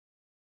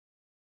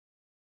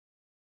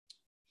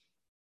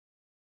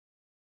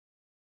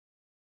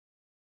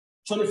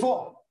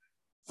 24.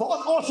 For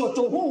us also,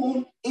 to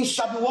whom it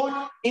shall be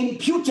what?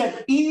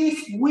 Imputed,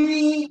 if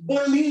we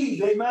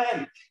believe.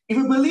 Amen. If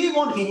we believe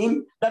on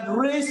him that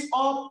raised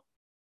up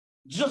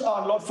Jesus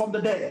our Lord from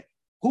the dead,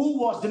 who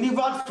was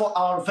delivered for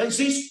our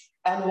offenses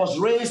and was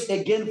raised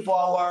again for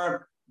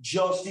our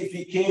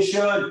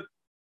justification.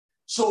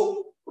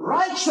 So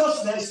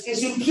righteousness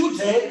is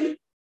imputed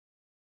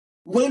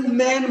when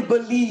men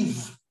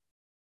believe.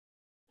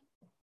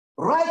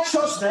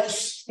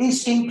 Righteousness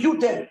is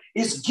imputed,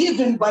 is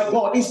given by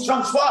God, is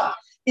transferred,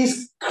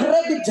 is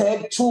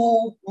credited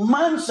to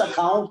man's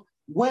account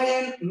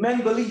when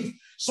men believe.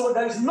 So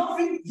there is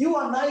nothing you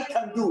and I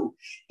can do.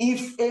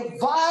 If a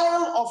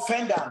vile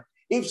offender,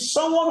 if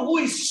someone who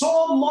is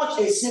so much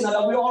a sinner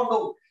that we all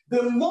know,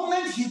 the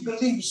moment he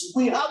believes,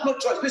 we have no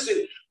choice.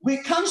 Listen, we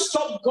can't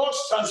stop God's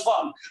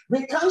transform.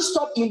 We can't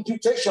stop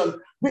imputation.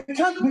 We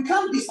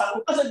can't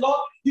disavow. I said, Lord,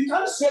 you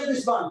can't save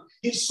this man.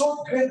 He's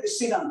so great a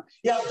sinner.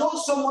 He has done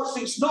so much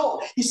things.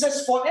 No, he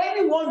says, for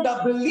anyone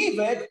that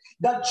believeth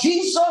that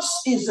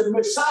Jesus is the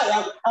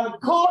Messiah and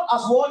God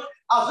has what?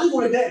 As we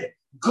were dead,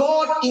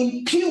 God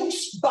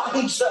imputes by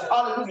himself.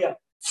 Hallelujah.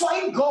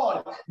 Thank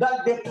God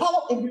that the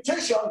power of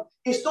imputation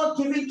is not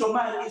given to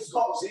man, it's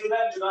God's.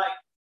 Amen tonight.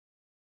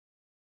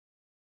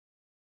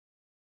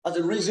 As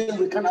a reason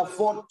we can't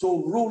afford to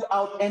rule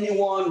out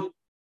anyone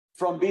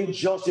from being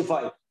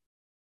justified,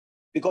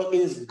 because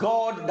it is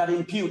God that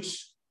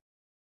imputes.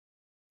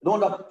 The one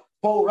that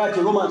Paul writes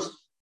in Romans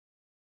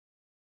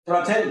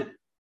 10.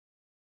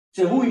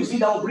 Say, who is he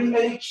that will bring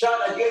any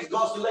charge against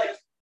God's elect?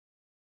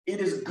 It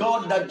is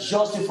God that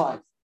justifies.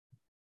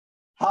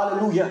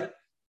 Hallelujah.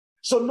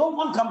 So no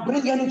one can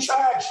bring any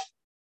charge.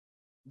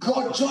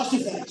 God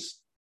justifies.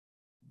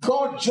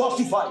 God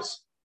justifies.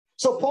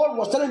 So Paul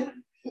was telling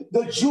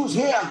the Jews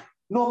here,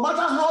 no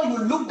matter how you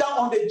look down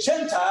on the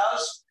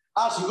Gentiles,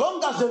 as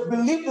long as they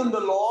believe in the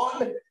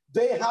Lord,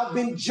 they have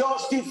been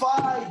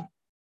justified.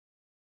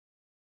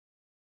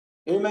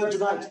 Amen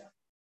tonight.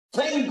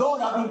 Thank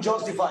God I've been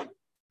justified.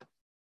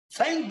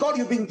 Thank God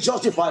you've been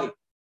justified.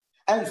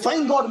 And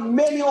thank God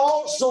many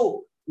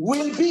also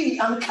will be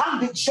and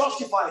can be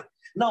justified.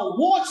 Now,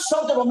 what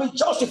something of being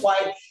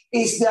justified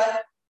is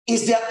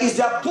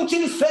their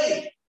putting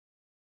faith.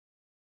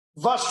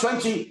 Verse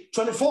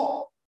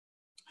 24.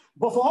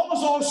 But for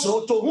us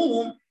also, to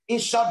whom it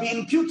shall be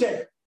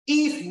imputed,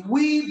 if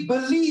we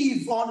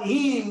believe on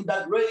him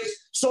that raised.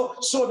 So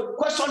the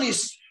question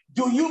is,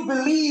 do you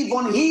believe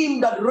on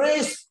him that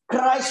raised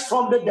Christ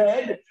from the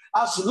dead?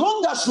 As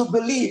long as you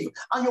believe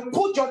and you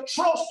put your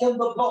trust in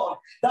the Lord,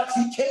 that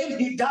he came,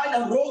 he died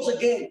and rose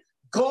again,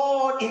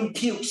 God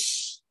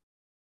imputes.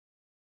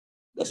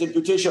 That's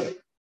imputation.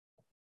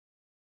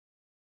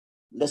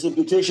 That's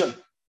imputation.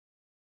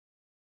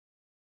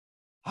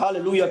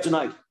 Hallelujah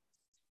tonight.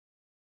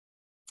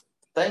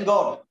 Thank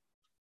God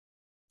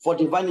for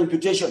divine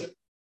imputation.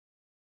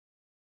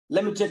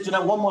 Let me take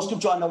tonight one more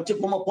scripture and I'll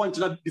take one more point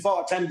tonight before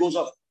our time goes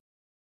up.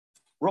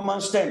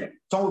 Romans 10.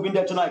 Some have been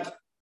there tonight.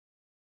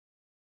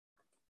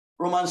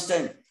 Romans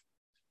 10.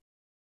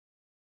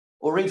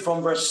 We'll read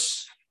from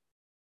verse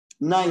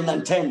 9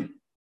 and 10.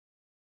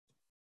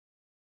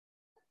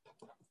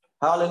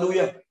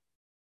 Hallelujah.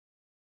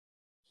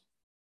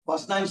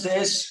 Verse 9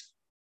 says,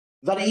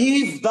 that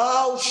if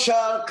thou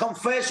shalt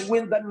confess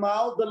with thy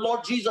mouth the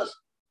Lord Jesus,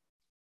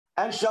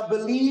 and shall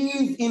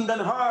believe in thine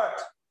heart.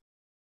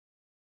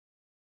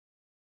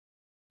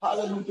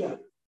 Hallelujah.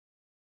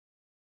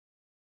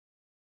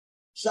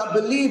 Shall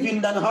believe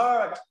in thine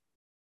heart.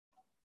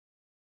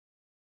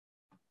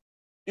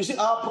 You see,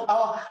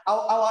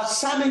 our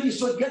assignment is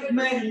to get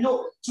men,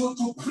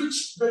 to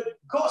preach the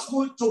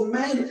gospel to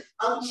men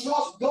and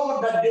trust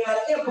God that they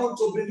are able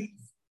to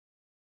believe.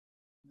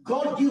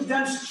 God gives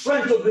them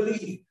strength to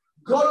believe.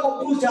 God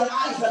opens their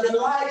eyes that the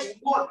light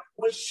of God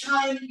will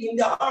shine in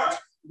their heart.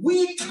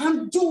 We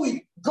can't do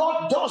it.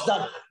 God does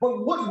that.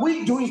 But what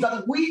we do is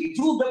that we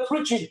do the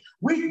preaching,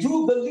 we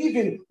do the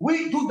living,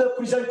 we do the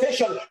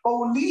presentation, but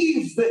we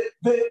leave the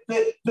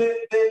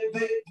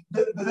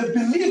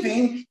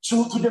believing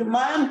to the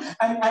man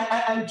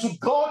and to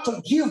God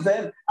to give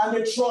them, and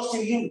they trust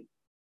in him.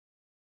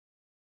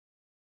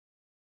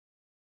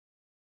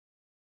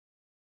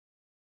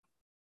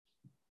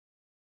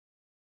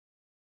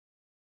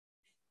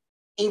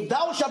 if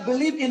thou shalt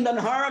believe in thine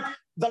heart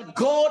that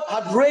God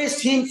had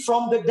raised him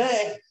from the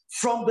dead,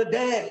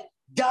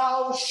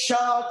 thou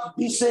shalt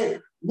be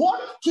saved. What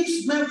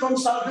keeps men from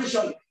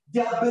salvation?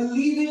 They are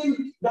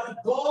believing that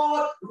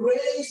God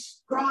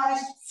raised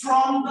Christ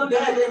from the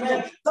dead.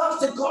 Amen.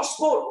 That's the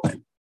gospel.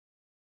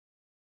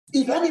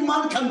 If any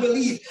man can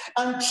believe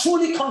and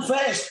truly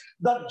confess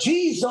that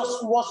Jesus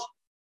was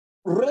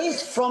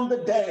raised from the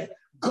dead,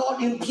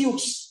 God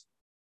imputes.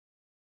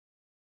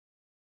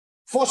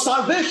 For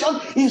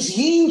salvation is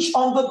hinged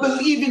on the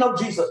believing of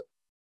Jesus.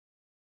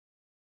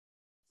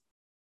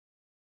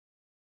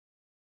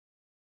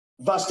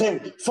 Verse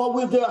 10, for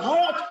with the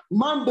heart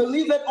man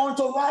believeth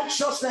unto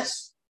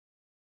righteousness,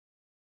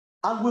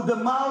 and with the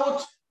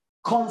mouth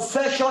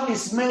confession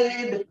is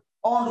made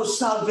unto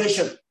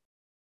salvation.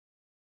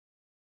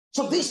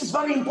 So this is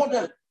very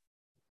important.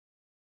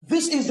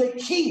 This is the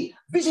key.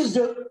 This is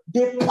the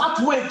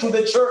pathway to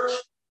the church.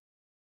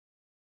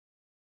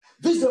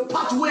 This is the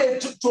pathway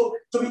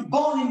to be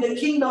born in the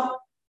kingdom.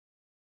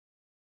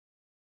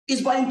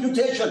 It's by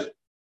imputation.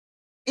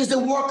 It's the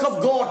work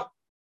of God.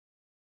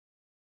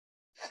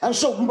 And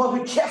so we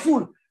must be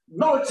careful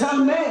not to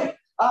tell men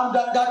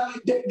that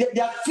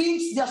there are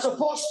things they are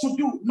supposed to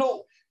do.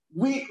 No,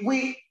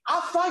 we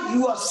after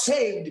you are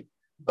saved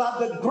by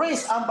the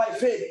grace and by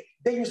faith,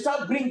 then you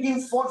start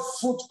bringing forth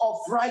fruit of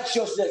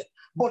righteousness.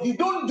 But you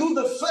don't do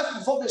the first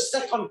before the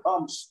second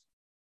comes.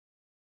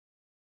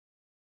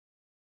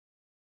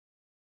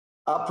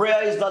 Our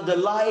prayer is that the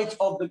light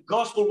of the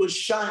gospel will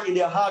shine in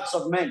the hearts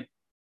of men.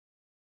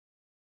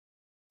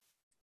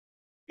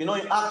 You know,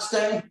 in Acts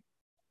 10,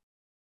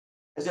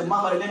 there's a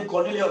man by the name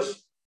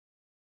Cornelius.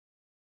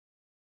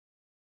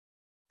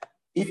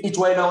 If it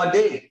were in our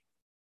day,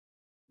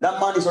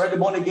 that man is already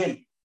born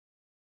again.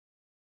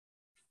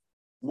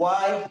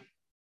 Why?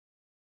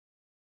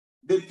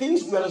 The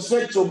things we are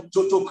said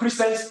to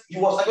Christians, he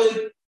was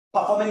actually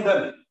performing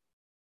them.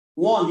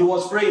 One, he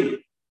was praying.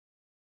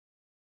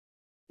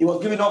 He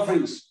was giving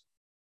offerings.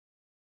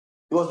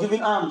 He was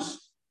giving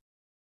alms.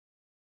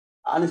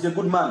 And he's a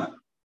good man.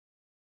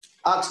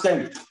 Acts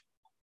 10.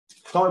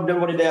 Come with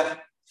everybody there.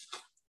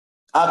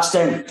 Acts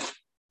 10.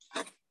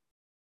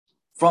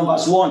 From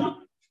verse 1.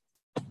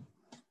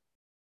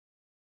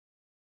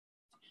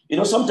 You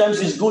know, sometimes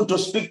it's good to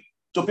speak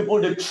to people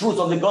the truth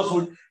of the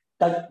gospel,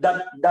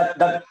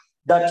 that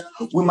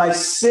we might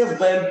save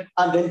them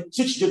and then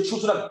teach the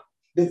truth so that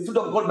the fruit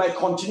of God might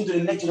continue to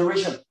the next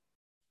generation.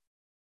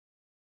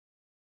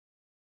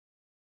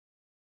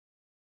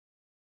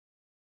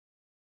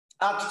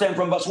 Acts 10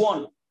 from verse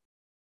 1.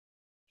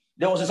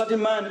 There was a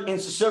certain man in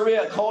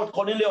Caesarea called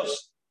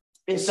Cornelius,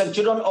 a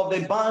centurion of the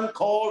band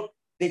called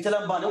the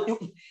Italian band.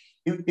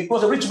 He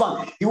was a rich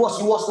man. He was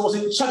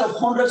in charge of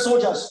 100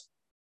 soldiers.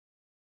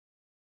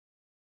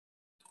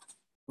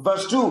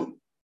 Verse 2.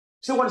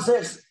 See what it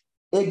says.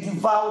 A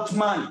devout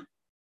man.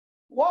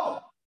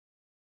 Wow.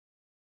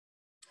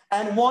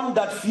 And one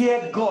that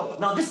feared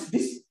God. Now this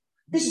is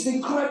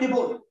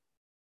incredible.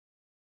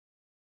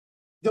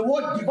 The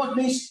word devout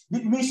means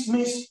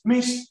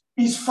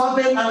is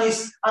fervent and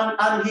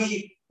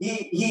he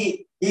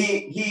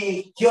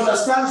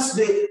understands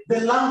the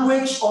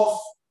language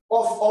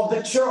of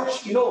the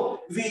church, you know,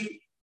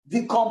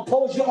 the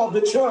composure of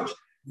the church,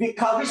 the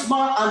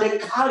charisma and the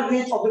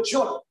courage of the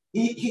church.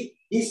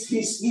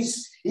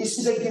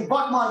 He's a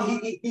devout man.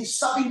 He's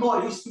serving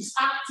God. He's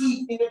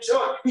active in the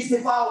church. He's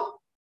devout.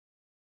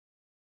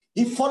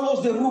 He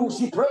follows the rules.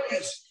 He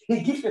prays.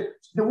 He gives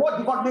the word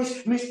devout means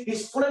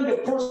he's following the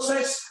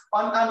process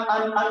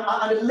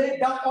and lay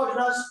down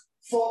orders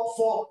for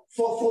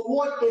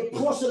what a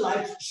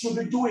proselyte should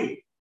be doing.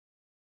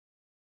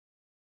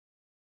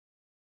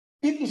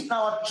 It is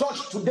our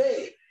church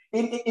today,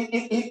 in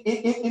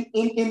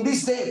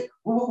this day,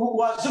 we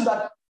assume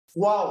that,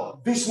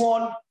 wow, this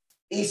one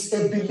is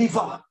a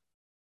believer,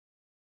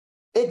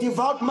 a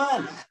devout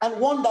man, and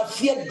one that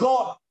feared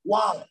God.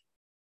 Wow.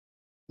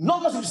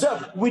 Not just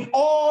himself, with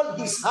all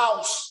his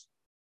house,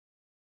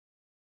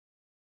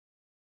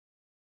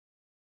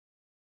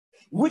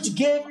 which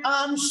gave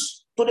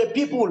alms to the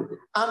people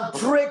and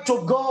prayed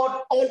to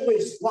God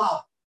always.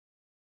 Wow.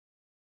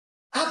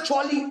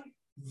 Actually,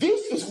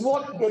 this is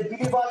what a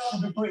believer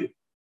should be doing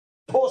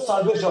post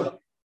salvation.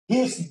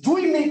 He's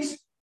doing it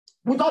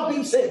without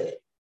being saved.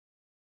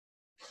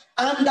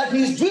 And that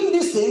he's doing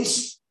these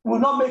things will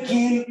not make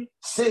him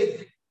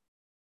saved.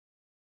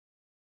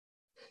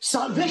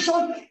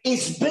 Salvation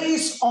is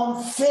based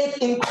on faith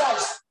in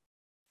Christ.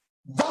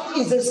 That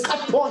is the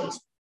start point.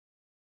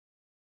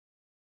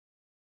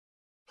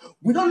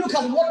 We don't look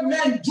at what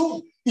men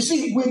do. You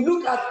see, we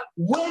look at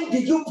when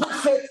did you put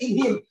faith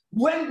in him?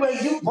 When were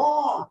you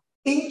born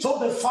into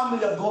the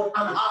family of God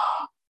and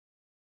how?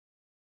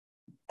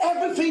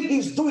 Everything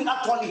he's doing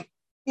actually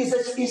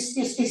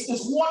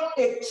is what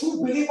a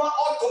true believer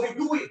ought to be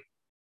doing.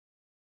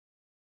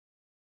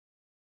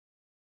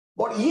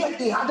 But yet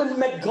he hadn't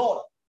met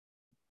God.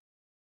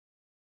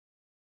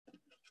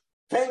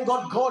 Thank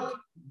God, God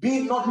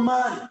be not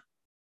man.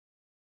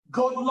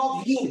 God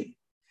loved him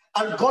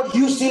And God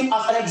used him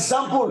as an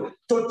example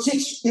to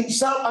teach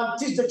himself and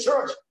teach the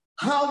church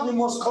how we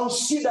must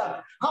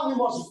consider, how we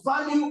must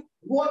value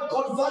what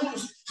God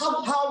values,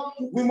 how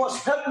we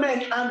must help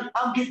men and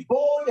be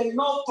bold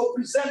enough to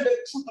present the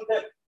truth to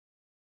them.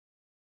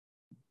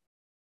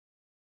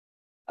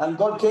 And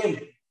God came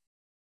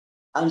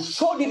and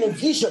showed him a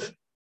vision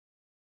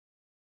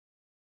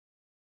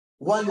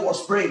while he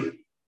was praying.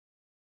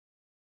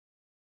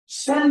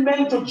 Send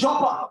men to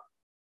Joppa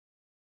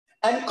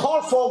and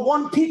call for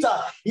one Peter.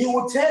 He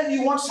will tell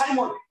you, one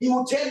Simon. He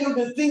will tell you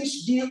the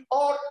things you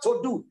ought to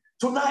do.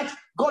 Tonight,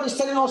 God is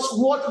telling us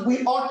what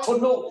we ought to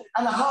know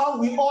and how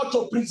we ought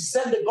to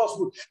present the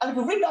gospel. And if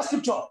you read that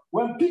scripture,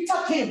 when Peter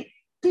came,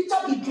 Peter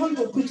began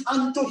to preach,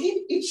 and to him,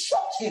 it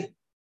shocked him.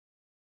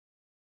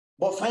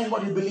 But find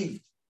what he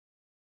believed.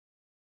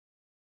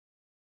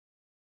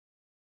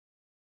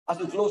 As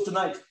we close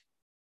tonight,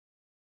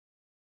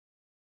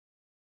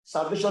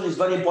 salvation is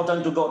very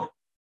important to God.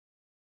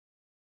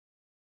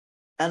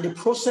 And the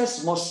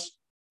process must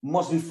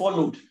be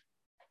followed.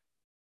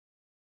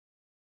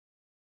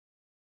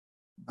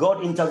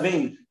 God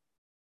intervened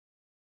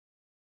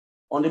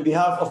on the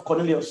behalf of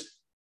Cornelius.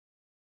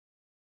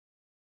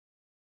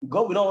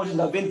 God will not always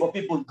intervene for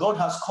people. God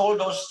has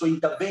called us to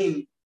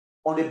intervene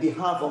on the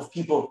behalf of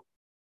people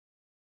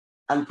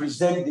and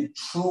present the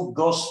true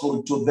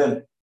gospel to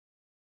them.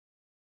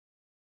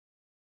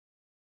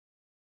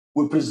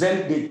 We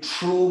present the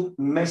true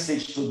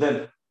message to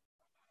them.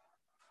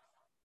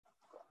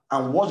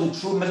 And what's the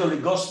true message of the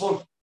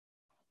gospel?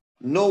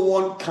 No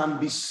one can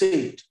be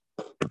saved.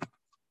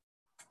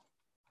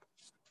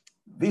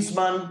 This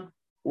man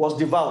was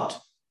devout.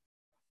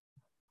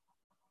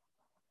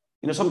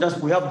 You know, sometimes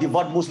we have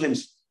devout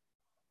Muslims.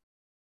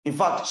 In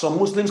fact, some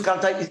Muslims'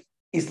 character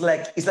is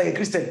like a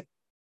Christian.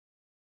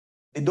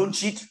 They don't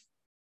cheat.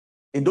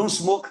 They don't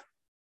smoke.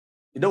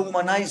 They don't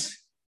womanize.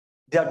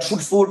 They are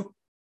truthful.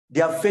 They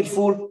are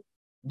faithful.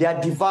 They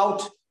are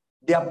devout.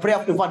 They are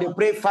prayerful. In fact, they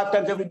pray 5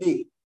 times every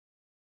day.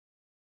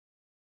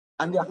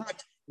 And their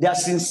heart, they are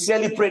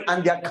sincerely praying,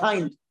 and they are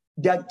kind.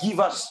 They are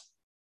givers.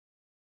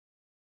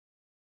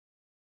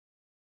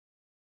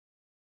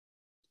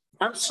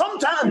 And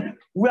sometimes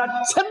we are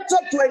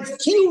tempted to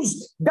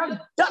excuse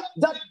that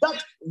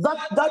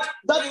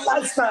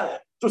lifestyle,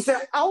 to say,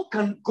 how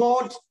can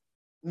God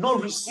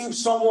not receive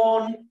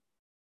someone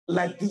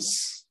like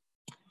this?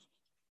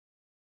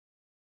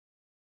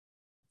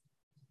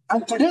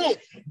 And today,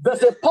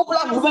 there's a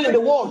popular movement in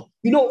the world,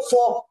 you know,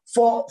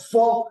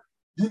 for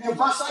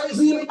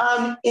universalism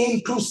and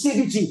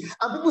inclusivity.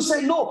 And people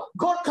say, no,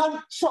 God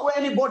can't throw away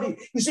anybody.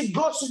 You see,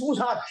 God's people's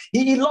heart,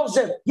 he loves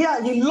them.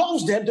 Yeah, he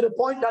loves them to the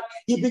point that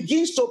he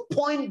begins to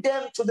point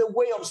them to the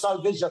way of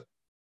salvation.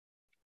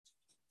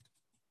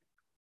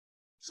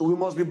 So we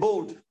must be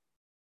bold.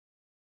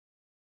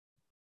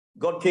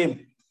 God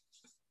came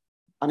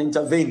and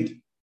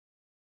intervened.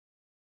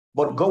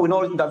 But God will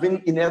not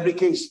intervene in every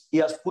case. He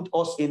has put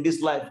us in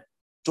this life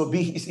to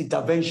be his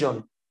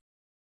intervention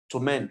to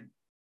men.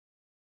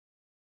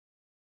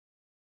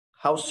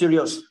 How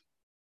serious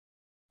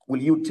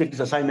will you take this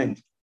assignment?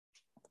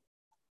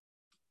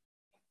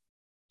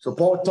 So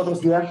Paul taught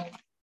us here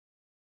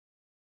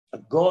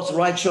that God's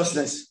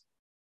righteousness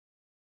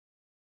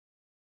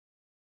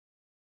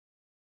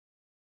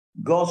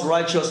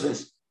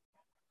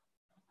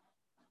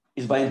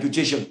is by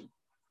imputation.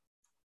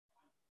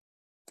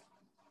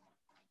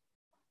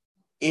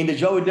 In the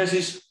Jehovah's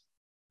Witnesses,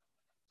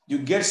 you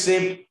get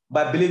saved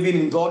by believing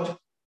in God.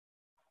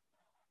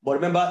 But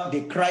remember,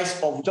 the Christ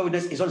of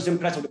Jehovah's Witnesses is not the same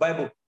Christ of the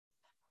Bible.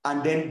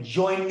 And then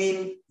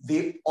joining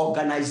the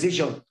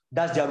organization,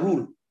 that's their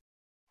rule.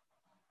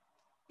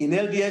 In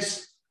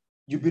LDS,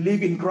 you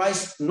believe in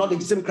Christ, not the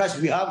same Christ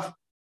we have,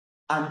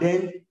 and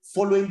then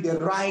following the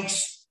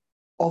rights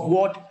of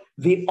what?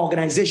 The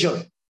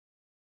organization.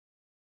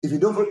 If you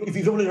don't follow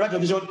the right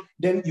organization,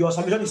 then your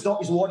salvation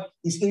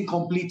is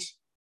incomplete.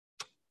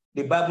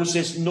 The Bible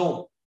says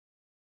no.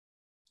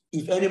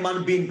 If any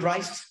man be in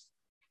Christ,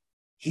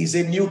 he's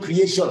a new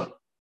creation.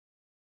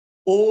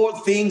 All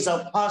things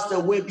have passed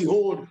away.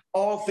 Behold,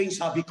 all things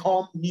have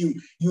become new.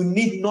 You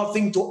need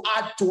nothing to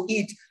add to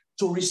it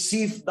to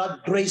receive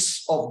that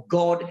grace of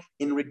God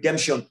in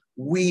redemption.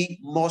 We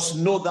must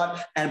know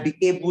that and be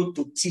able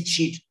to teach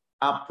it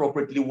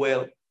appropriately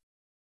well.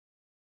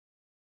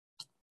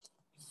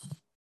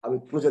 I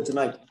will close it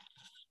tonight.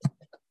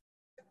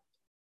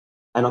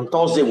 And on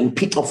Thursday, we'll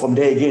pick up from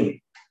there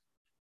again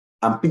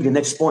and pick the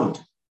next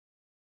point.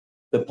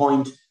 The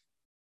point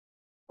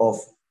of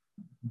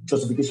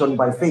justification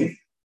by faith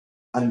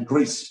and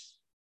grace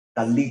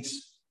that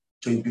leads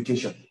to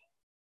imputation.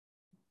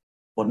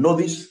 But know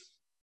this,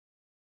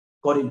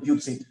 God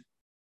imputes it.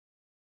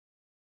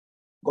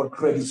 God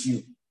credits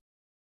you.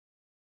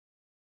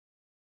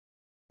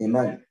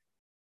 Amen.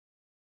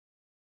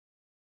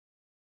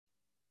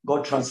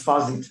 God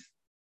transfers it.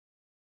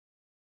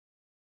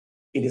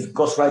 It is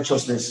God's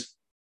righteousness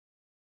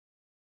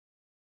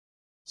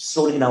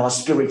sown in our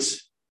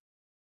spirits.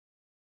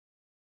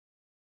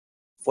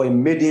 For he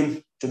made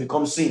him to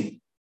become sin,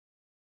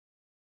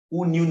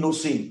 who knew no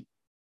sin,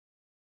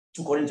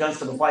 2 Corinthians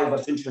 5,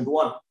 verse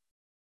 21.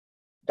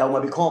 That we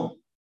might become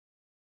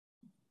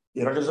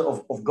the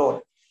righteousness of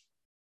God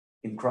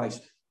in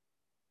Christ.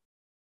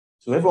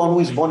 So everyone who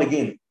is born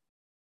again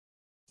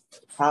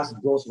has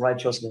God's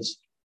righteousness.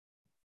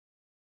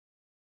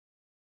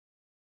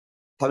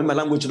 Pardon my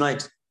language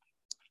tonight.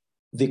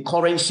 The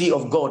currency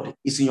of God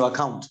is in your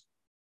account.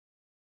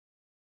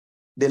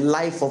 The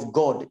life of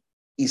God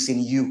is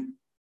in you.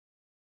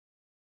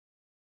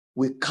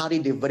 We carry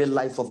the very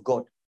life of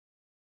God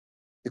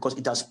because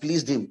it has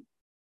pleased him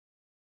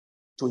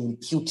to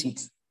impute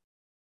it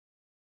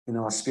in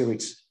our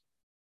spirits.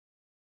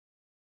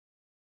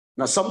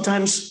 Now,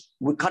 sometimes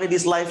we carry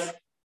this life,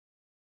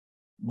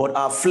 but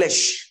our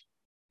flesh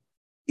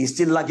is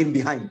still lagging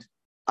behind.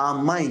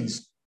 Our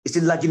minds is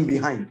still lagging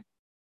behind.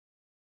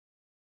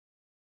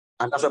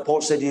 And that's what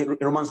Paul said in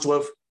Romans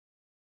 12,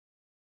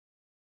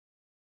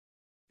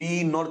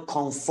 be not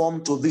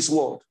conformed to this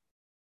world,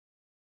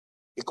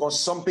 because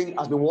something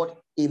has been what?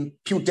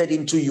 Imputed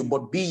into you,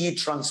 but be ye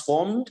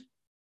transformed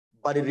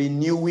by the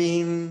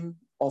renewing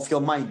of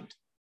your mind.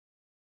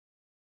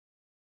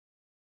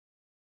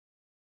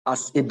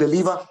 As a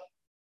believer,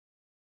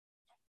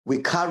 we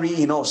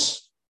carry in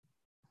us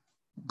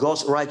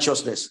God's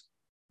righteousness.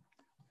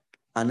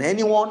 And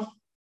anyone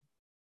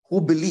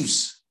who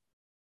believes,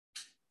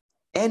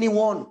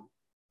 anyone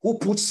who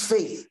puts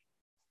faith,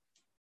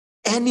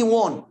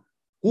 anyone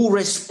who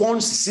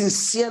responds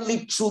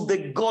sincerely to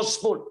the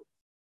gospel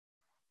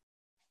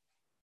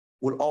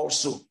will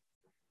also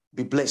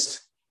be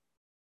blessed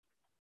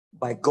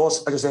by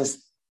God's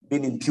righteousness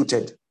being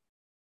imputed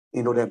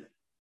into them.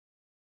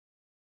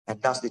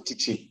 And that's the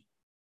teaching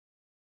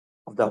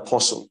of the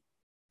apostle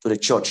to the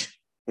church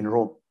in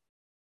Rome.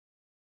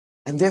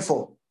 And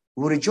therefore,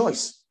 we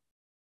rejoice.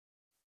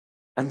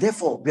 And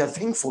therefore, we are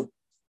thankful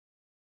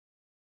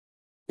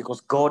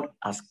because God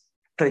has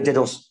credited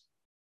us,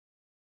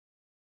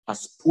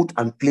 has put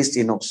and placed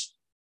in us,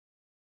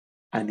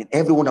 and in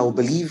everyone that will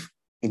believe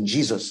in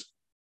Jesus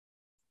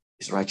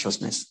is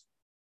righteousness.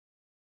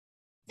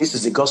 This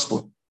is the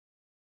gospel,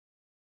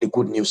 the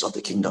good news of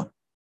the kingdom.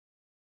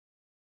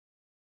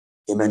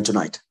 Amen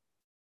tonight.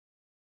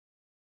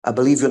 I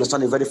believe you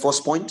understand the very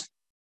first point.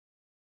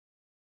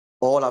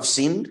 All have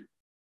sinned.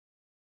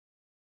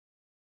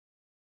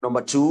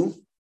 Number 2,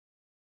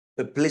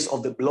 the place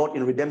of the blood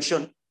in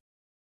redemption.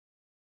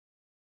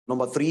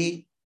 Number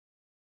 3,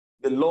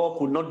 the law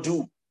could not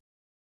do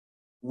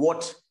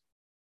what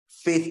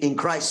faith in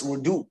Christ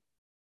will do.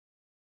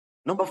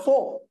 Number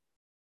 4,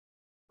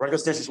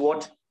 righteousness is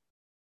what?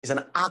 It's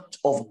an act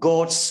of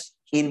God's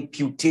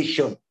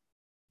imputation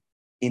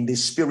in the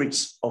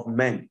spirits of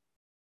men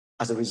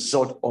as a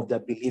result of their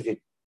believing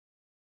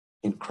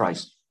in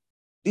Christ.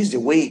 This is the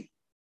way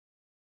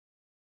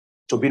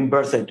to being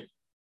birthed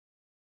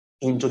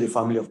into the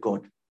family of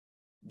God.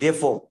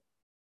 Therefore,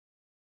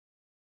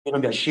 do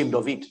not be ashamed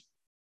of it.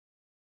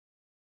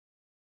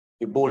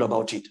 Be bold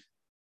about it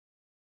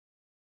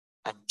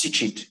and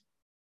teach it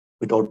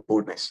with all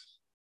boldness.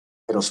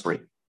 Let us pray.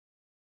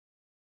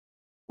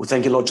 We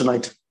thank you, Lord,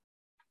 tonight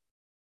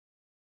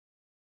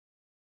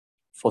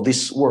for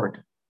this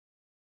word.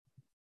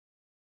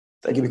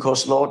 Thank you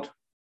because, Lord,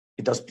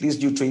 it has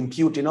pleased you to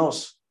impute in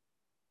us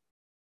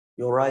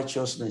your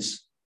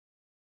righteousness.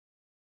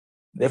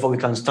 Therefore, we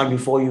can stand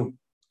before you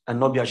and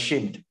not be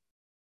ashamed.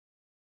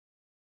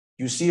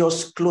 You see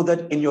us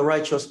clothed in your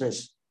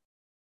righteousness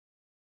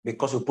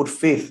because we put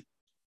faith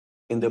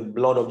in the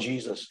blood of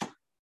Jesus.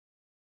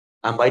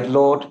 And by the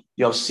Lord,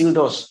 you have sealed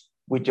us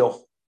with your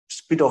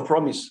spirit of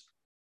promise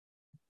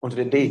unto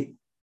the day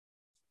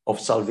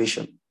of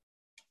salvation.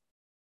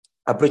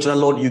 I pray to the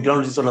Lord, you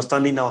grant this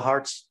understanding in our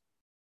hearts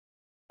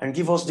and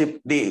give us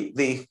the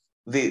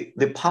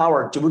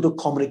power to be able to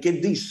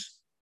communicate this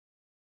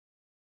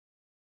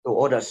to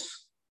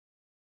others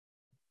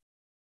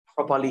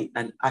properly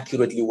and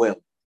accurately well.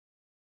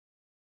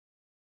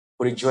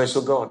 We rejoice,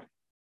 O God,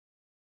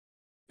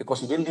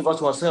 because you didn't leave us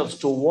to ourselves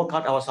to work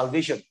out our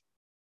salvation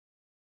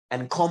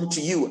and come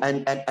to you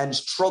and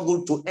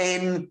struggle to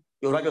earn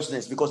your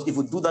righteousness. Because if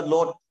we do that,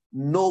 Lord,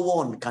 no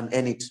one can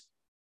earn it.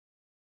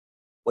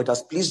 But it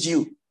has pleased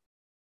you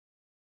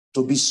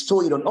to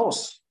bestow it on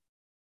us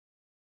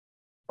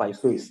by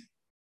faith.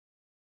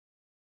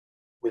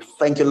 We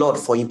thank you, Lord,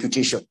 for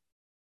imputation.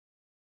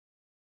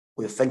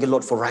 We thank you,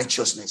 Lord, for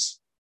righteousness.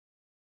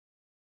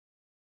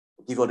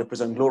 We give you all the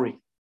praise and glory.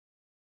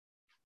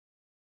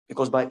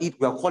 Because by it,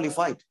 we are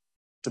qualified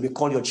to be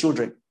called your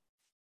children.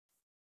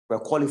 We are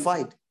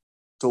qualified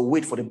to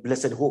wait for the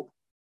blessed hope.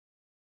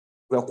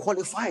 We are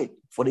qualified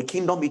for the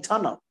kingdom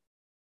eternal.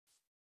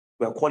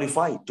 We are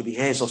qualified to be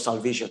heirs of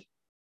salvation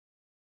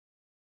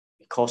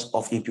because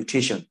of the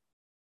imputation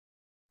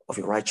of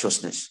your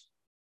righteousness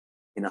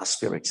in our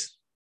spirits.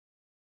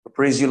 We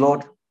praise you,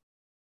 Lord.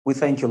 We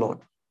thank you, Lord,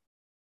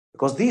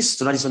 because this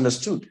tonight is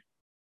understood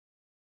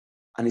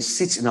and it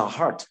sits in our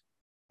heart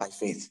by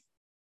faith.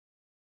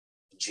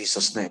 In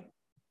Jesus' name.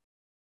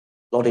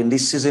 Lord, in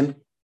this season,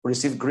 we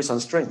receive grace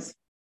and strength.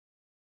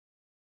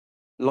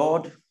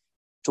 Lord,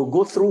 to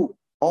go through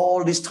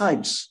all these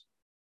times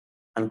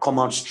and come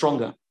out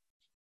stronger,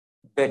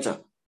 better,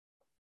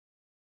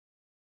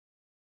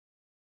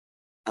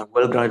 and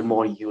well grounded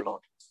more in you,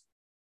 Lord.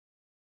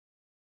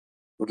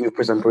 We give you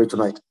praise and glory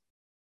tonight.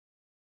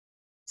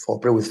 For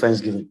pray with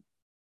thanksgiving.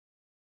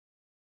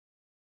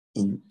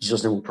 In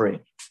Jesus' name we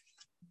pray.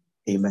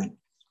 Amen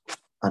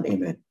and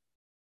amen.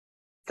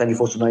 Thank you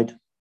for tonight.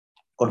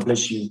 God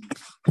bless you.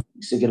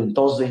 See you again on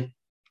Thursday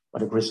by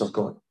the grace of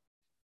God.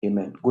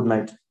 Amen. Good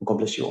night. God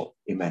bless you all.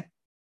 Amen.